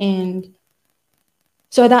 Yeah. And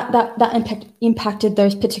so that impacted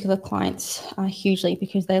those particular clients hugely,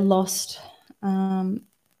 because they lost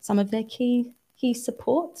some of their key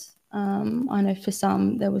supports. I know for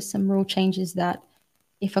some, there was some rule changes that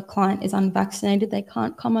if a client is unvaccinated, they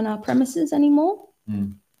can't come on our premises anymore.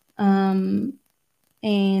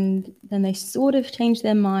 And then they sort of changed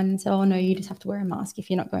their mind and said, oh, no, you just have to wear a mask if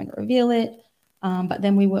you're not going to reveal it. But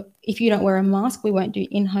then if you don't wear a mask, we won't do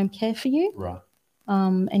in-home care for you. Right.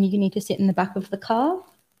 And you need to sit in the back of the car.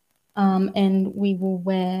 And we will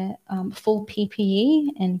wear full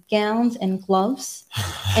PPE and gowns and gloves.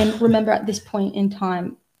 And remember, at this point in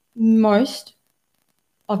time, most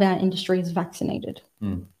of our industry is vaccinated.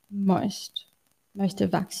 Most are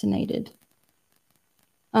vaccinated.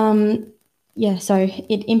 So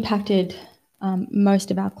it impacted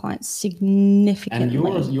most of our clients significantly.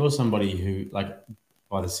 And you're somebody who, like,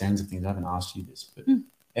 by the sounds of things, I haven't asked you this, but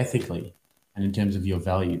ethically and in terms of your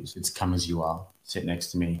values, it's come as you are. Sit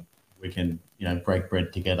next to me. We can, break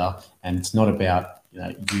bread together. And it's not about,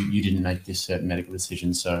 you didn't make this certain medical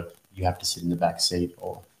decision, so you have to sit in the back seat,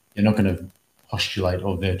 or you're not going to postulate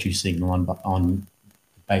or virtue signal on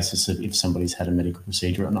basis of if somebody's had a medical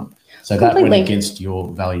procedure or not. So completely. That went against your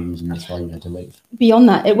values, and that's why you had to leave. Beyond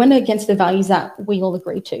that, it went against the values that we all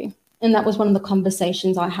agreed to. And that was one of the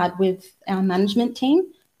conversations I had with our management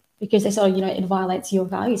team, because they said, it violates your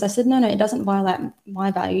values. I said, no, it doesn't violate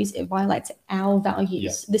my values. It violates our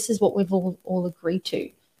values. Yeah. This is what we've all agreed to.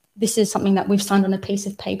 This is something that we've signed on a piece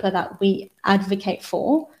of paper that we advocate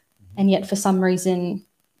for. And yet for some reason,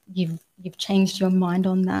 you've changed your mind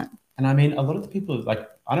on that. And I mean, a lot of the people, like,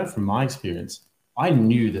 I know from my experience, I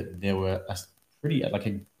knew that there were a pretty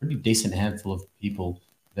decent handful of people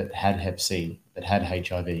that had Hep C, that had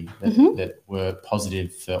HIV, that were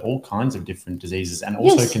positive for all kinds of different diseases, and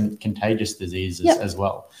also contagious diseases as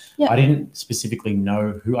well. I didn't specifically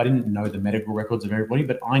know I didn't know the medical records of everybody,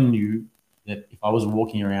 but I knew that if I was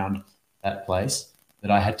walking around that place, that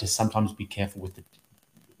I had to sometimes be careful with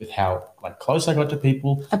how close I got to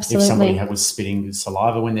people. Absolutely. If somebody was spitting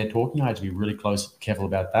saliva when they're talking, I had to be really careful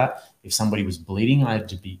about that. If somebody was bleeding, I had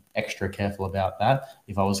to be extra careful about that.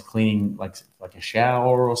 If I was cleaning like a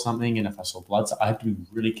shower or something, and if I saw blood, I had to be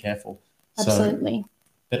really careful. Absolutely.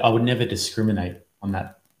 But I would never discriminate on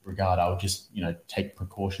that regard. I would just, take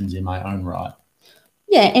precautions in my own right.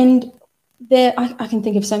 Yeah, and I can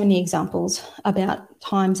think of so many examples about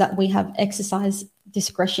times that we have exercised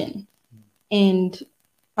discretion, and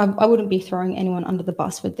I wouldn't be throwing anyone under the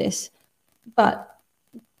bus with this, but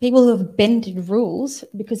people who have bended rules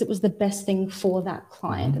because it was the best thing for that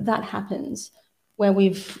client. That happens where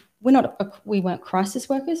we weren't crisis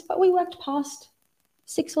workers, but we worked past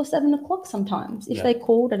 6 or 7 o'clock sometimes. If they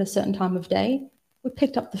called at a certain time of day, we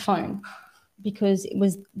picked up the phone because it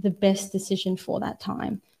was the best decision for that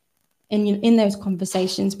time. And in those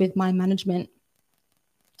conversations with my management,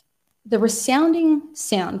 the resounding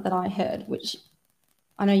sound that I heard, which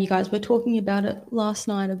I know you guys were talking about it last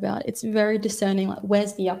night, about it's very discerning, like,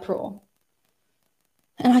 where's the uproar?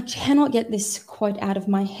 And I cannot get this quote out of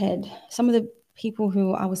my head. Some of the people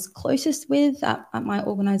who I was closest with at my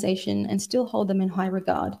organization and still hold them in high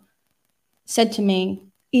regard said to me,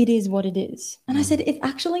 it is what it is. And I said, it's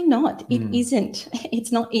actually not. It isn't.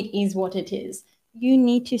 It's not. It is what it is. You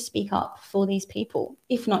need to speak up for these people,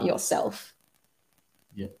 if not yourself.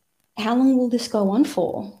 Yeah. How long will this go on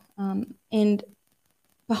for? And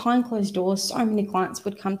behind closed doors, so many clients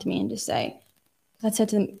would come to me and just say, I said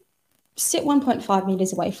to them, sit 1.5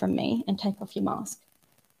 meters away from me and take off your mask.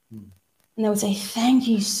 And they would say, thank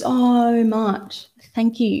you so much.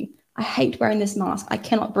 Thank you. I hate wearing this mask. I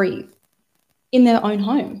cannot breathe, in their own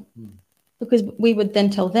home. Because we would then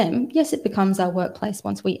tell them, yes, it becomes our workplace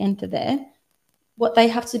once we enter there, what they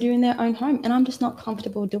have to do in their own home. And I'm just not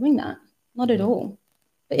comfortable doing that. Not at all.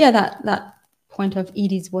 But yeah, that point of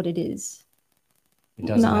it is what it is. It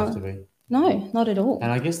doesn't have to be. No, not at all.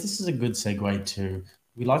 And I guess this is a good segue to,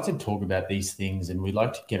 we like to talk about these things and we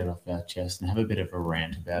like to get it off our chest and have a bit of a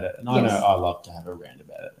rant about it. And I know I love to have a rant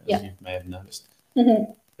about it, as you may have noticed.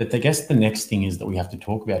 But I guess the next thing is that we have to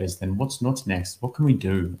talk about is then what's next? What can we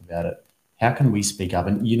do about it? How can we speak up?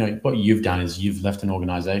 And, what you've done is you've left an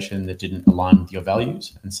organization that didn't align with your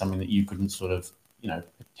values and something that you couldn't sort of,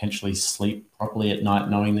 potentially sleep properly at night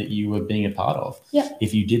knowing that you were being a part of. Yeah.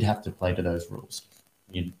 If you did have to play to those rules,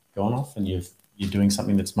 you'd gone off and you're doing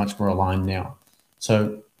something that's much more aligned now.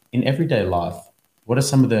 So in everyday life, what are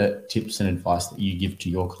some of the tips and advice that you give to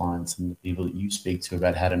your clients and the people that you speak to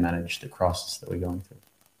about how to manage the crisis that we're going through?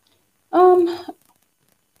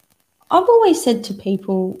 I've always said to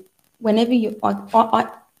people, whenever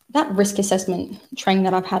that risk assessment training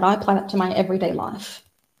that I've had, I apply that to my everyday life.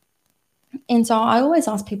 And so I always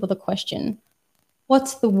ask people the question,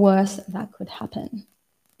 what's the worst that could happen?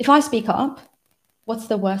 If I speak up, what's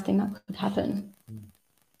the worst thing that could happen?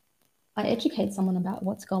 I educate someone about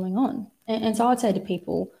what's going on. And so I would say to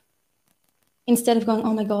people, instead of going,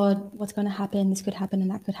 oh my God, what's going to happen? This could happen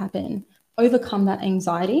and that could happen. Overcome that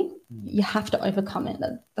anxiety. You have to overcome it.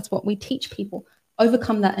 That's what we teach people.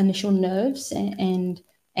 Overcome that initial nerves and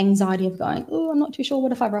anxiety of going, oh, I'm not too sure.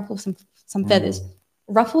 What if I ruffle some feathers?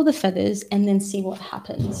 Ruffle the feathers and then see what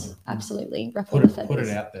happens. Absolutely. Ruffle the feathers. Put it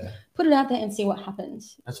out there. Put it out there and see what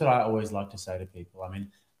happens. That's what I always like to say to people. I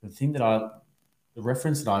mean, the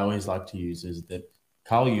reference that I always like to use is that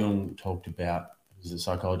Carl Jung talked about, as a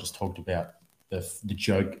psychologist, talked about the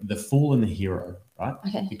joke, the fool and the hero, right?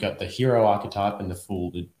 Okay. You've got the hero archetype and the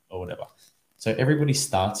fool or whatever. So everybody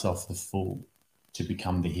starts off the fool to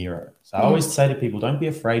become the hero. So I always say to people, don't be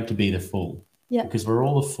afraid to be the fool. Yeah. Because we're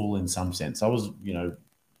all a fool in some sense. I was,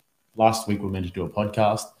 last week we were meant to do a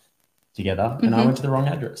podcast together and I went to the wrong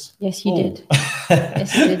address. Yes, you did.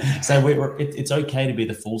 Yes, you did. So it's okay to be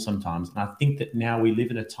the fool sometimes. And I think that now we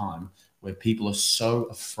live in a time where people are so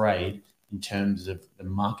afraid in terms of the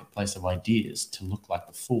marketplace of ideas to look like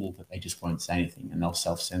the fool that they just won't say anything and they'll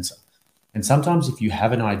self-censor. And sometimes if you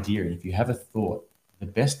have an idea and if you have a thought, the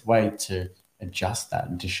best way to adjust that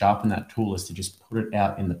and to sharpen that tool is to just put it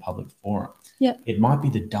out in the public forum. Yeah. It might be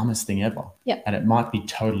the dumbest thing ever. Yeah. And it might be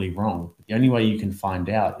totally wrong. But the only way you can find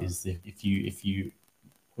out is that if you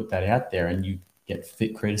put that out there and you get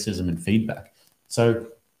criticism and feedback. So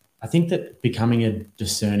I think that becoming a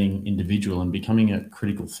discerning individual and becoming a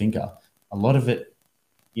critical thinker, a lot of it,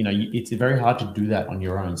 it's very hard to do that on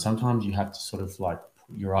your own. Sometimes you have to sort of like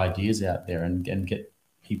put your ideas out there and get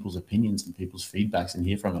people's opinions and people's feedbacks and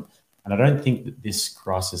hear from them. And I don't think that this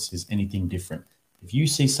crisis is anything different. If you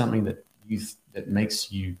see something that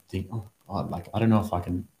makes you think, oh God, like I don't know if I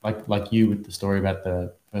can, like you with the story about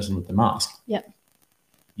the person with the mask. Yeah.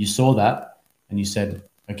 You saw that and you said,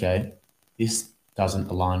 okay, this doesn't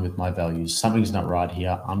align with my values. Something's not right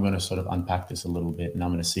here. I'm going to sort of unpack this a little bit and I'm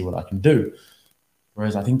going to see what I can do.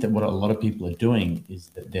 Whereas I think that what a lot of people are doing is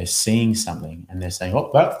that they're seeing something and they're saying, oh,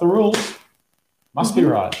 that's the rules. Must be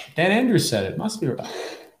right. Dan Andrews said it. Must be right.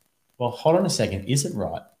 Well, hold on a second. Is it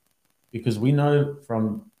right? Because we know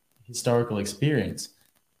from historical experience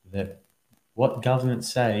that what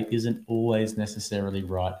governments say isn't always necessarily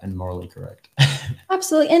right and morally correct.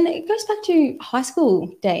 Absolutely. And it goes back to high school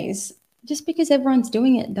days. Just because everyone's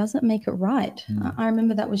doing it doesn't make it right. I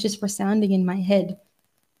remember that was just resounding in my head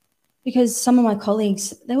because some of my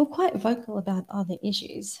colleagues, they were quite vocal about other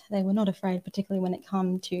issues. They were not afraid, particularly when it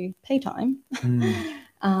came to pay time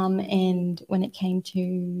and when it came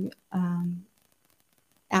to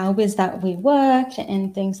hours that we worked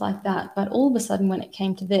and things like that. But all of a sudden, when it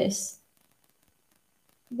came to this,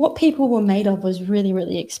 what people were made of was really,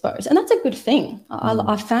 really exposed. And that's a good thing.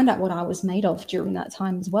 I found out what I was made of during that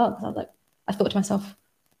time as well. Because I thought to myself,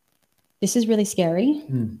 this is really scary,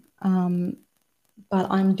 but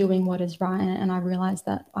I'm doing what is right. And I realized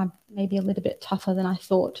that I'm maybe a little bit tougher than I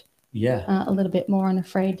thought. Yeah. A little bit more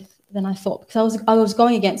unafraid than I thought. Because I was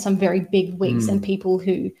going against some very big wigs and people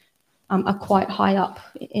who are quite high up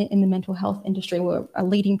in the mental health industry. We're a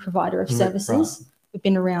leading provider of services. Right. We've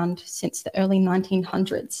been around since the early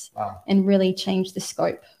 1900s and really changed the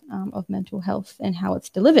scope of mental health and how it's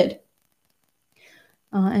delivered.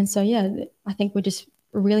 And so, yeah, I think we're just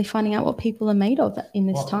really finding out what people are made of in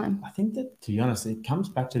this time. I think that, to be honest, it comes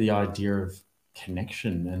back to the idea of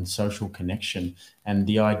connection and social connection and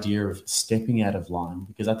the idea of stepping out of line,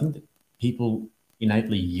 because I think that people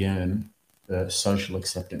innately yearn for social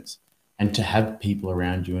acceptance and to have people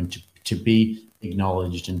around you and to be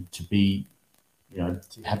acknowledged and to be,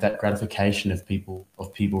 to have that gratification of people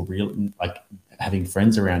real, like having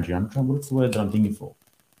friends around you. What's the word that I'm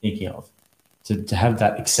thinking of? To have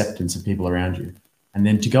that acceptance of people around you. And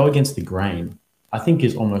then to go against the grain, I think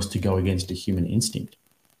is almost to go against a human instinct.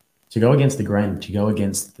 To go against the grain, to go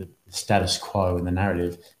against the status quo and the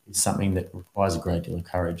narrative is something that requires a great deal of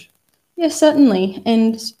courage. Yes, certainly.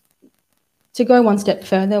 And to go one step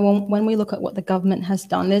further, when we look at what the government has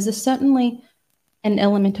done, there's certainly an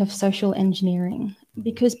element of social engineering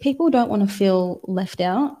because people don't want to feel left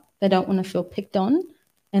out. They don't want to feel picked on,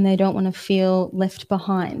 and they don't want to feel left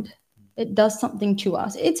behind. It does something to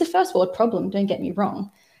us. It's a first world problem, don't get me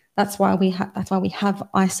wrong. That's why we have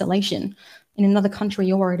isolation. In another country,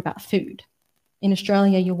 you're worried about food. In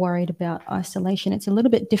Australia, you're worried about isolation. It's a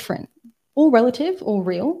little bit different, all relative, all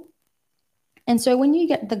real. And so when you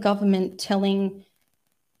get the government telling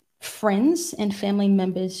friends and family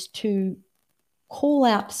members to call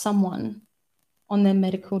out someone on their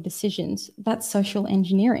medical decisions, that's social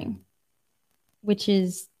engineering, which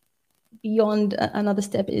is beyond another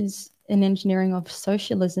step, is an engineering of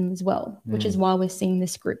socialism as well, which is why we're seeing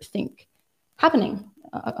this groupthink happening,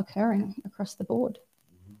 occurring across the board.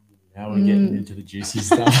 Now we're getting into the juicy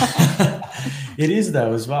stuff. It is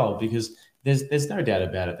though as well, because there's no doubt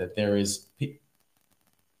about it that there is.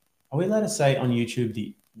 Are we allowed to say on YouTube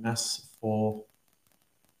the mass for?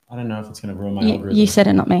 I don't know if it's going to ruin my algorithm. You said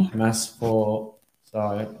it, not me. Mass for.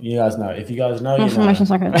 So you guys know. If you guys know, information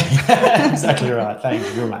exactly right. Thanks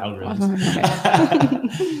for ruining my algorithm.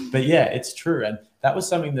 But yeah, it's true, and that was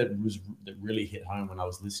something that really hit home when I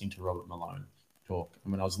was listening to Robert Malone talk,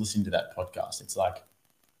 and when I was listening to that podcast. It's like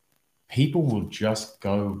people will just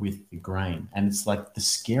go with the grain, and it's like the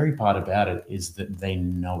scary part about it is that they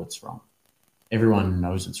know it's wrong. Everyone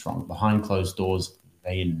knows it's wrong. Behind closed doors,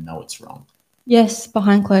 they know it's wrong. Yes,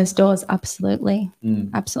 behind closed doors, absolutely.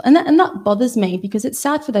 Absolutely. And that bothers me because it's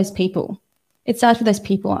sad for those people. It's sad for those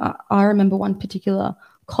people. I remember one particular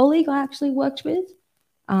colleague I actually worked with.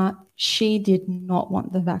 She did not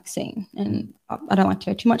want the vaccine. And I don't like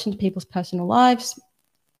to go too much into people's personal lives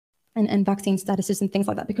and vaccine statuses and things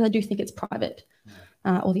like that, because I do think it's private.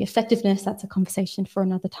 Or the effectiveness, that's a conversation for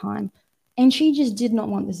another time. And she just did not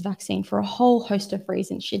want this vaccine for a whole host of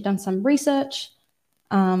reasons. She had done some research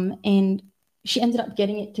and she ended up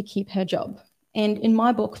getting it to keep her job. And in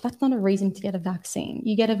my book, that's not a reason to get a vaccine.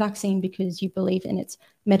 You get a vaccine because you believe in its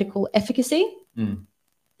medical efficacy.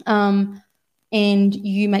 And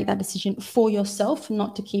you make that decision for yourself,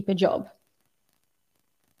 not to keep a job.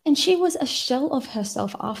 And she was a shell of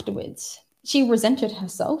herself afterwards. She resented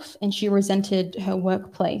herself and she resented her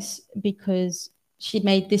workplace because she'd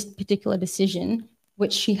made this particular decision,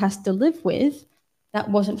 which she has to live with, that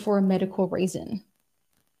wasn't for a medical reason.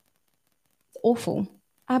 It's awful.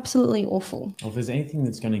 Absolutely awful. Well, if there's anything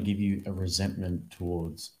that's going to give you a resentment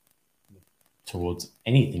towards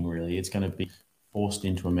anything really, it's going to be forced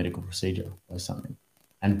into a medical procedure or something.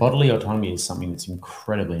 And bodily autonomy is something that's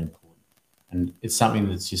incredibly important. And it's something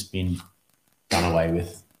that's just been done away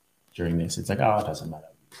with during this. It's like, oh, it doesn't matter.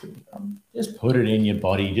 Just put it in your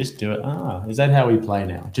body. Just do it. Is that how we play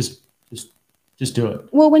now? Just do it.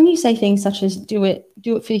 Well, when you say things such as do it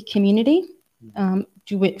for your community,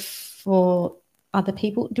 do it for other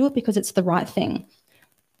people, do it because it's the right thing.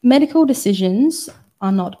 Medical decisions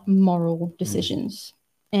are not moral decisions.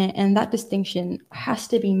 And that distinction has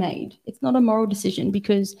to be made. It's not a moral decision,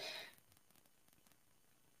 because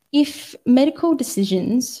if medical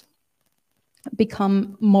decisions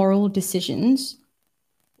become moral decisions,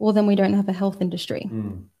 well, then we don't have a health industry.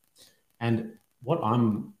 And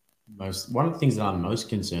one of the things that I'm most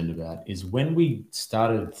concerned about is when we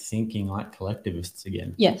started thinking like collectivists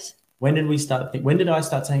again. Yes. When did I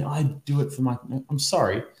start saying, I do it for my, I'm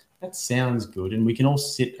sorry, that sounds good. And we can all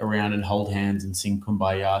sit around and hold hands and sing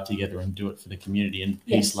Kumbaya together and do it for the community and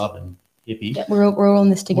peace, love and hippie. Yeah, we're all in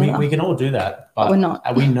this together. We can all do that, but we're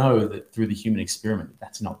not. We know that through the human experiment,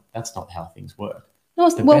 that's not how things work. No,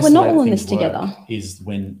 well, we're not all in this together. Is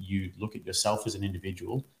when you look at yourself as an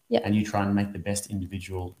individual, and you try and make the best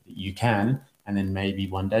individual that you can, and then maybe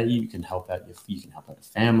one day you can help out your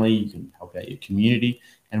family, you can help out your community,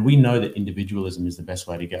 and we know that individualism is the best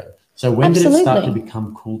way to go. So when did it start to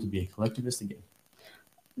become cool to be a collectivist again?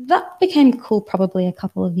 That became cool probably a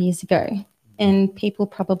couple of years ago, and people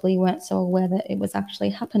probably weren't so aware that it was actually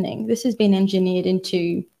happening. This has been engineered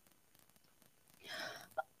into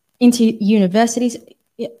universities.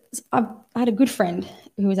 I had a good friend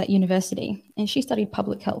who was at university and she studied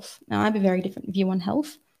public health. Now, I have a very different view on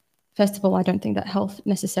health. First of all, I don't think that health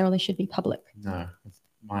necessarily should be public. No, it's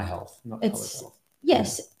my health, not public health.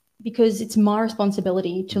 Yes, because it's my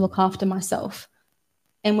responsibility to look after myself.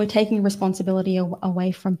 And we're taking responsibility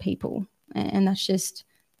away from people. And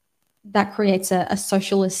that creates a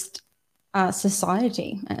socialist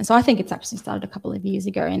society. And so I think it's actually started a couple of years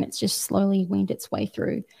ago, and it's just slowly weaned its way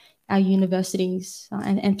through our universities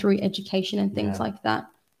and through education and things like that.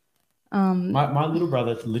 My little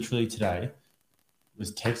brother literally today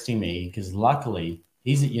was texting me because luckily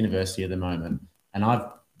he's at university at the moment, and I've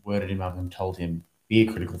worded him up and told him, be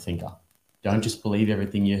a critical thinker. Don't just believe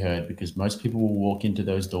everything you heard, because most people will walk into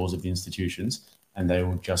those doors of the institutions and they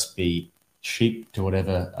will just be sheep to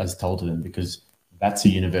whatever is told to them, because that's a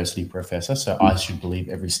university professor. So I should believe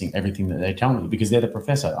everything that they tell me because they're the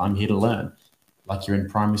professor. I'm here to learn, like you're in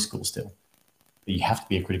primary school still. But you have to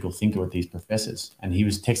be a critical thinker with these professors. And he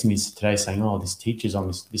was texting me today saying, "Oh, this teacher's on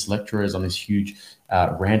this lecturer is on this huge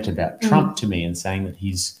rant about Trump to me, and saying that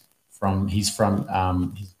he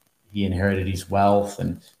inherited his wealth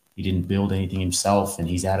and he didn't build anything himself, and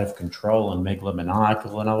he's out of control and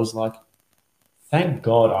megalomaniacal." And I was like, thank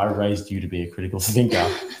God I raised you to be a critical thinker,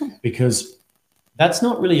 because that's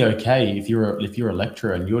not really okay if you're a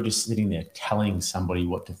lecturer and you're just sitting there telling somebody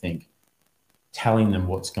what to think, telling them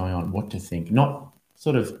what's going on, what to think, not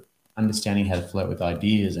sort of understanding how to flirt with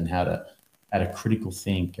ideas and how to critical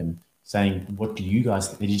think and saying, what do you guys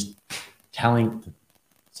think? They're just telling.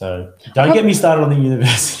 So don't get me started on the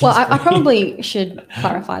university. Well, I probably should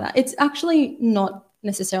clarify that. It's actually not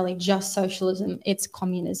necessarily just socialism, it's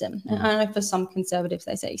communism. And I know for some conservatives,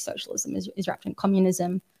 they say socialism is wrapped in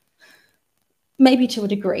communism, maybe to a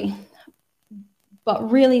degree. But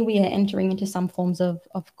really, we are entering into some forms of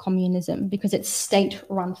communism because it's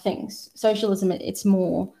state-run things. Socialism, it's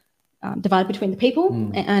more divided between the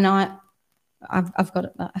people. And I've got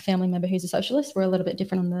a family member who's a socialist. We're a little bit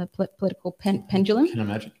different on the political pendulum. Can I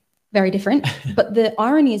imagine? Very different. But the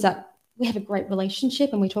irony is that we have a great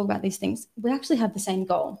relationship and we talk about these things. We actually have the same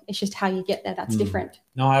goal. It's just how you get there that's different.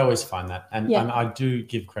 No, I always find that. And I do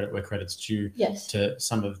give credit where credit's due to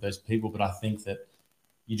some of those people. But I think that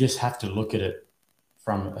you just have to look at it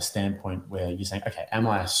from a standpoint where you're saying, okay, am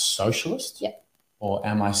I a socialist? Or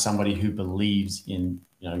am I somebody who believes in,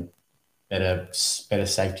 better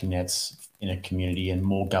safety nets in a community and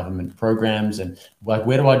more government programs? And like,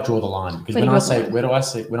 where do I draw the line? Because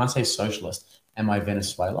when I say socialist, am I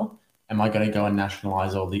Venezuela? Am I going to go and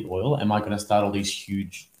nationalize all the oil? Am I going to start all these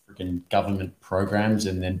huge freaking government programs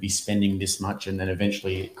and then be spending this much and then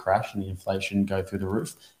eventually crash and the inflation go through the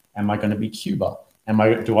roof? Am I going to be Cuba?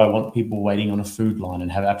 Do I want people waiting on a food line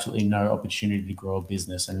and have absolutely no opportunity to grow a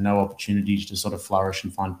business and no opportunities to sort of flourish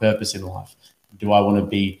and find purpose in life? Do I want to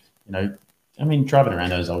be, driving around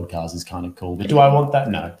those old cars is kind of cool, but do I want that?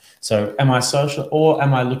 No. So am I social, or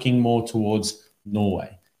am I looking more towards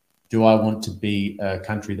Norway? Do I want to be a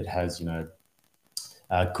country that has,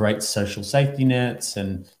 great social safety nets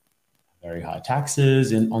and very high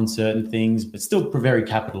taxes on certain things, but still very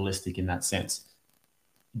capitalistic in that sense?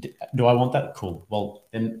 Do I want that? Cool. Well,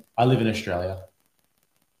 then I live in Australia.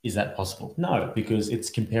 Is that possible? No, because it's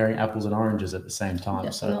comparing apples and oranges at the same time.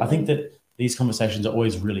 Definitely. So I think that these conversations are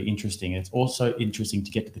always really interesting. And it's also interesting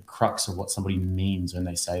to get to the crux of what somebody means when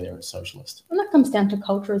they say they're a socialist. And that comes down to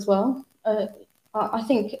culture as well. I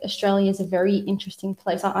think Australia is a very interesting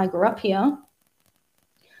place. I grew up here,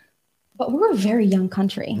 but we're a very young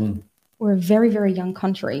country. We're a very, very young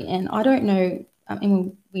country. And I don't know,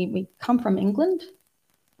 we come from England.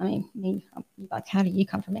 Like, how do you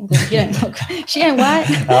come from England? You don't look, she ain't white.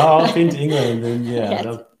 Oh, I've been to England, and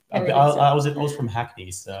I was from Hackney,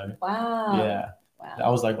 so wow. Yeah, wow. I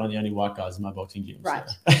was like one of the only white guys in my boxing gym. Right,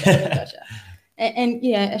 so. Gotcha. And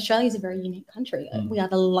Australia is a very unique country. We are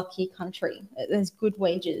the lucky country. There's good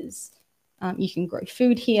wages. You can grow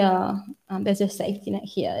food here. There's a safety net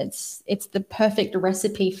here. It's the perfect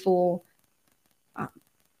recipe for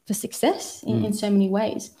success in so many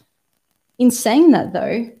ways. In saying that,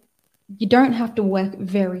 though, you don't have to work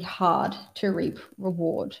very hard to reap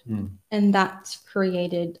reward. And that's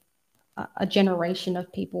created a generation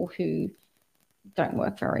of people who don't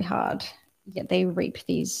work very hard, yet they reap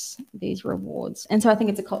these rewards. And so I think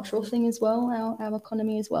it's a cultural thing as well, our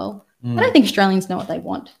economy as well. I don't think Australians know what they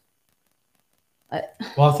want.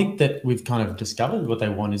 Well, I think that we've kind of discovered what they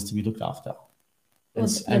want is to be looked after. And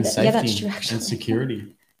safety that's true, and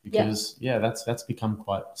security. Because that's become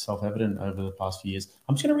quite self-evident over the past few years.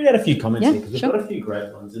 I'm just going to read out a few comments here because we've got a few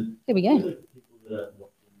great ones. And here we go.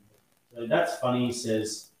 So that's funny.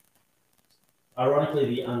 Says, ironically,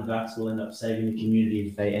 the unvaxxed will end up saving the community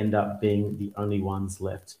if they end up being the only ones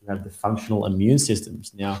left who have the functional immune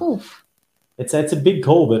systems. Now, it's a big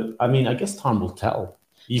call, but I guess time will tell.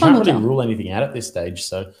 You can't really rule anything out at this stage.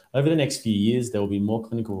 So over the next few years, there will be more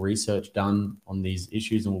clinical research done on these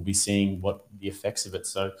issues, and we'll be seeing what the effects of it.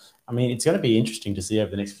 So, it's going to be interesting to see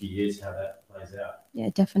over the next few years how that plays out. Yeah,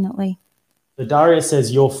 definitely. So Daria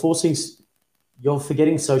says, you're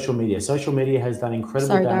forgetting social media. Social media has done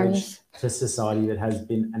incredible damage to society that has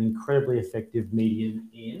been an incredibly effective medium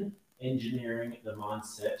in engineering the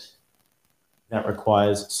mindset that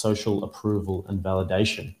requires social approval and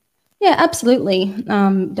validation. Yeah, absolutely.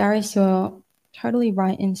 Darius, you're totally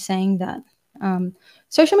right in saying that.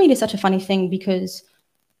 Social media is such a funny thing because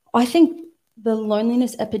I think the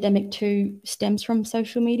loneliness epidemic too stems from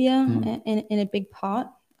social media in a big part.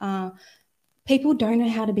 People don't know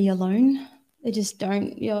how to be alone. They just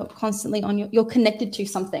don't. You're constantly you're connected to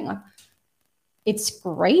something. Like, it's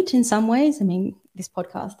great in some ways. I mean, this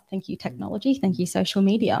podcast, thank you, technology, thank you, social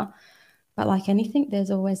media. But like anything,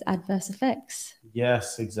 there's always adverse effects.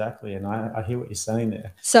 Yes, exactly. And I hear what you're saying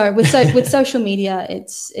there. So with social media,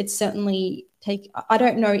 it's certainly I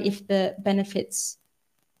don't know if the benefits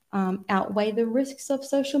outweigh the risks of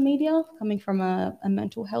social media coming from a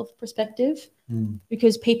mental health perspective,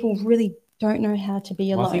 because people really don't know how to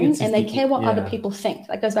be alone, and they care what other people think.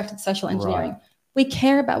 That goes back to the social engineering. Right. We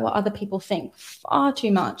care about what other people think far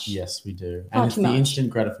too much. Yes, we do. And it's the instant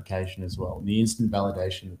gratification as well, the instant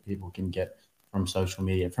validation that people can get from social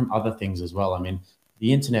media, from other things as well. I mean,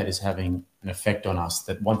 the internet is having an effect on us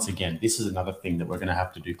that, once again, this is another thing that we're going to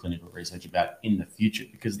have to do clinical research about in the future,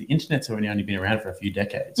 because the internet's only been around for a few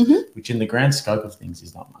decades, which in the grand scope of things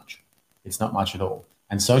is not much. It's not much at all.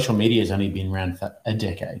 And social media has only been around for a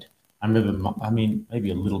decade. I remember, maybe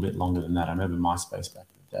a little bit longer than that. I remember MySpace back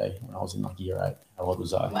in the day when I was in like year 8. How old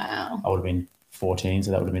was I? Wow. I would have been 14, so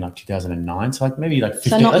that would have been like 2009. So like maybe like 15.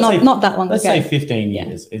 So not that long ago. Let's say 15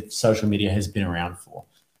 years if social media has been around for.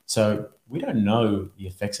 So we don't know the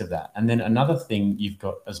effects of that. And then another thing you've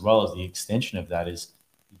got as well as the extension of that is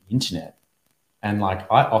the internet. And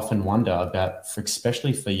like, I often wonder about,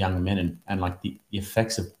 especially for young men, and like the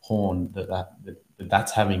effects of porn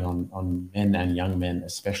that's having on men and young men,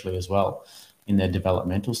 especially as well in their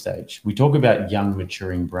developmental stage. We talk about young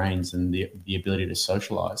maturing brains and the ability to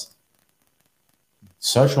socialize.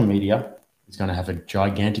 Social media is going to have a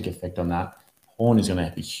gigantic effect on that. Porn is going to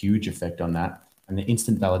have a huge effect on that. And the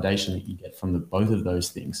instant validation that you get from both of those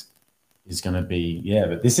things is going to be,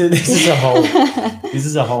 but this is a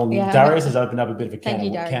whole Darius has opened up a bit of a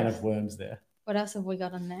can of worms there. What else have we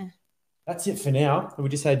got on there? That's it for now. We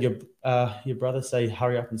just had your brother say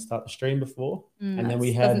hurry up and start the stream before, and then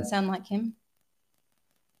we had, doesn't sound like him.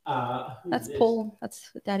 That's Paul.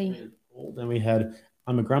 That's Daddy. Then we had,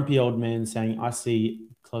 I'm a grumpy old man saying, I see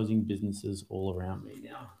closing businesses all around me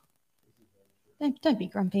now. Don't be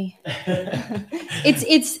grumpy.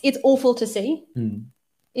 It's awful to see.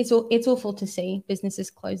 It's awful to see businesses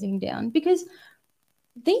closing down, because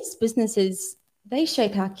these businesses, they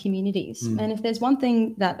shape our communities. And if there's one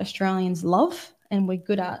thing that Australians love and we're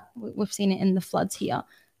good at, we've seen it in the floods here,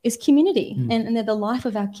 is community. And they're the life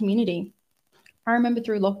of our community. I remember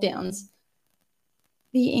through lockdowns,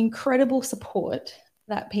 the incredible support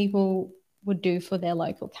that people would do for their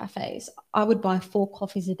local cafes. I would buy 4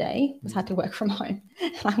 coffees a day because I had to work from home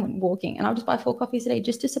and I went walking, and I would just buy 4 coffees a day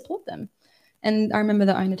just to support them. And I remember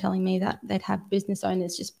the owner telling me that they'd have business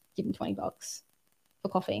owners just give them $20 for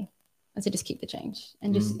coffee. And so just keep the change.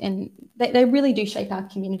 And and they really do shape our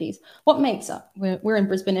communities. What makes up, we're in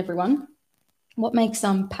Brisbane, everyone. What makes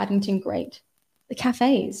Paddington great? The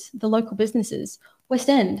cafes, the local businesses, West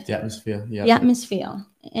End. The atmosphere, yeah. The atmosphere.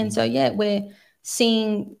 And so, we're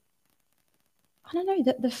seeing, I don't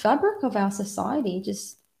know, the fabric of our society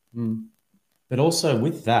just. But also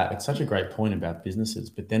with that, it's such a great point about businesses,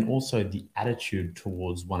 but then also the attitude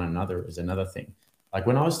towards one another is another thing. Like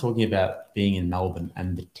when I was talking about being in Melbourne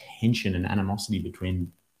and the tension and animosity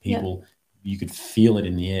between people, you could feel it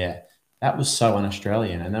in the air. That was so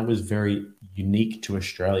un-Australian, and that was very unique to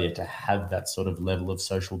Australia to have that sort of level of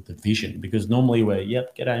social division, because normally we're,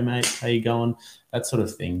 g'day mate, how you going? That sort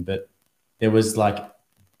of thing. But there was like,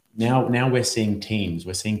 now we're seeing teams,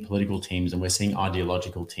 we're seeing political teams, and we're seeing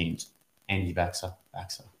ideological teams. Anti-vaxxer,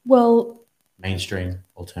 vaxxer. Well, mainstream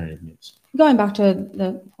alternative news. Going back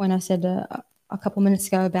to when I said a couple minutes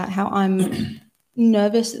ago about how I'm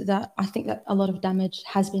nervous that I think that a lot of damage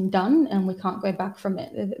has been done and we can't go back from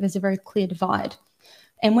it. There's a very clear divide.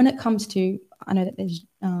 And when it comes to, I know that there's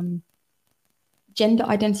gender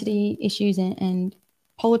identity issues and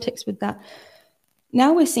politics with that.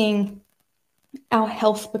 Now we're seeing our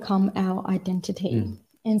health become our identity.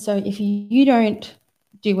 And so if you don't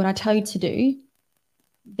do what I tell you to do,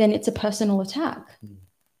 then it's a personal attack,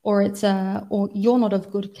 or or you're not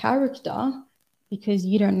of good character because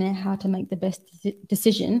you don't know how to make the best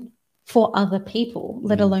decision for other people,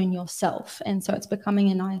 let alone yourself. And so it's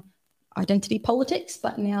becoming an identity politics,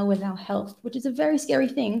 but now with our health, which is a very scary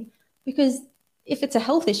thing, because if it's a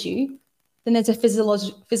health issue, then there's a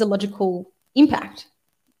physiological impact.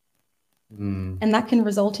 And that can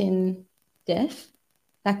result in death.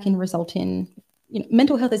 That can result in,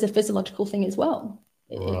 mental health is a physiological thing as well.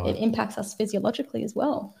 It impacts us physiologically as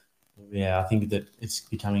well. Yeah, I think that it's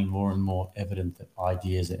becoming more and more evident that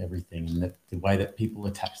ideas are everything, and that the way that people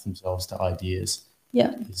attach themselves to ideas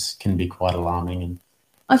can be quite alarming. And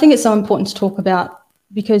I think it's so important to talk about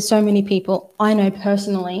because so many people I know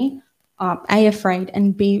personally are A, afraid,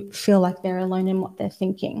 and B, feel like they're alone in what they're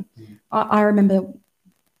thinking. I remember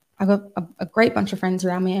I got a great bunch of friends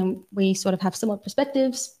around me and we sort of have similar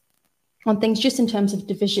perspectives on things just in terms of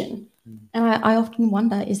division. And I often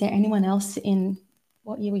wonder, is there anyone else in,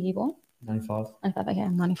 what year were you born? 95. 95, okay,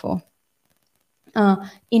 I'm 94.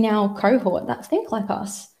 In our cohort that think like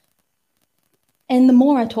us. And the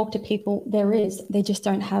more I talk to people, they just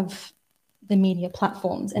don't have the media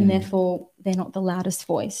platforms and therefore they're not the loudest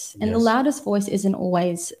voice. And the loudest voice isn't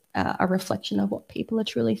always a reflection of what people are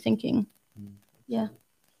truly thinking. Yeah.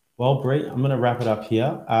 Well, Bree, I'm going to wrap it up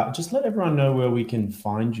here. Just let everyone know where we can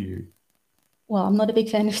find you. Well, I'm not a big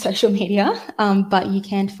fan of social media, but you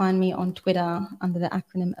can find me on Twitter under the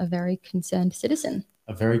acronym A Very Concerned Citizen.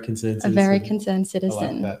 A Very Concerned Citizen. A Very Concerned Citizen.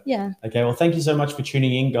 I like that. Yeah. Okay, well, thank you so much for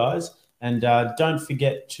tuning in, guys. And don't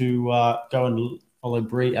forget to go and follow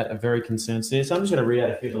Bree at A Very Concerned Citizen. I'm just going to read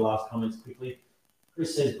out a few of the last comments quickly.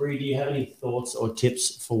 Chris says, Bree, do you have any thoughts or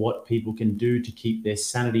tips for what people can do to keep their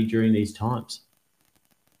sanity during these times?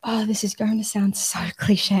 Oh, this is going to sound so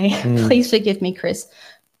cliche. Please forgive me, Chris.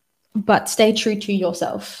 But stay true to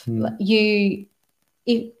yourself. Don't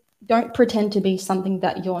pretend to be something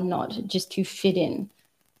that you're not just to fit in.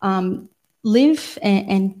 Live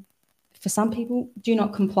and for some people, do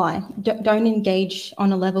not comply. Don't engage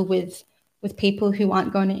on a level with people who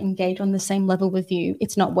aren't going to engage on the same level with you.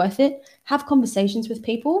 It's not worth it. Have conversations with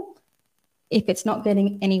people. If it's not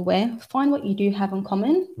getting anywhere, find what you do have in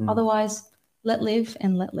common. Otherwise, let live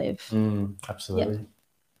and let live. Absolutely. Yep.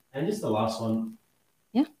 And just the last one.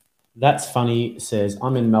 Yeah. That's Funny says,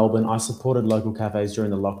 I'm in Melbourne. I supported local cafes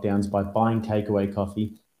during the lockdowns by buying takeaway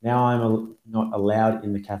coffee. Now I'm not allowed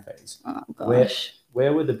in the cafes. Oh, gosh.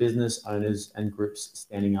 Where were the business owners and groups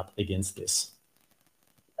standing up against this?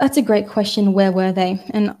 That's a great question. Where were they?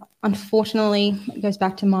 And unfortunately, it goes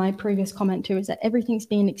back to my previous comment too, is that everything's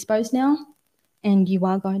being exposed now and you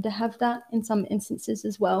are going to have that in some instances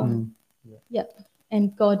as well. Yep.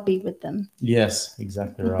 And God be with them. Yes,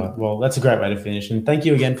 exactly right. Well, that's a great way to finish. And thank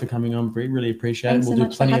you again for coming on, Bree. Really appreciate it. We'll do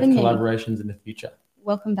plenty of collaborations in the future.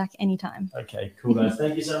 Welcome back anytime. Okay, cool, guys.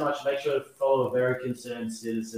 Thank you so much. Make sure to follow A Very Concerned Citizen.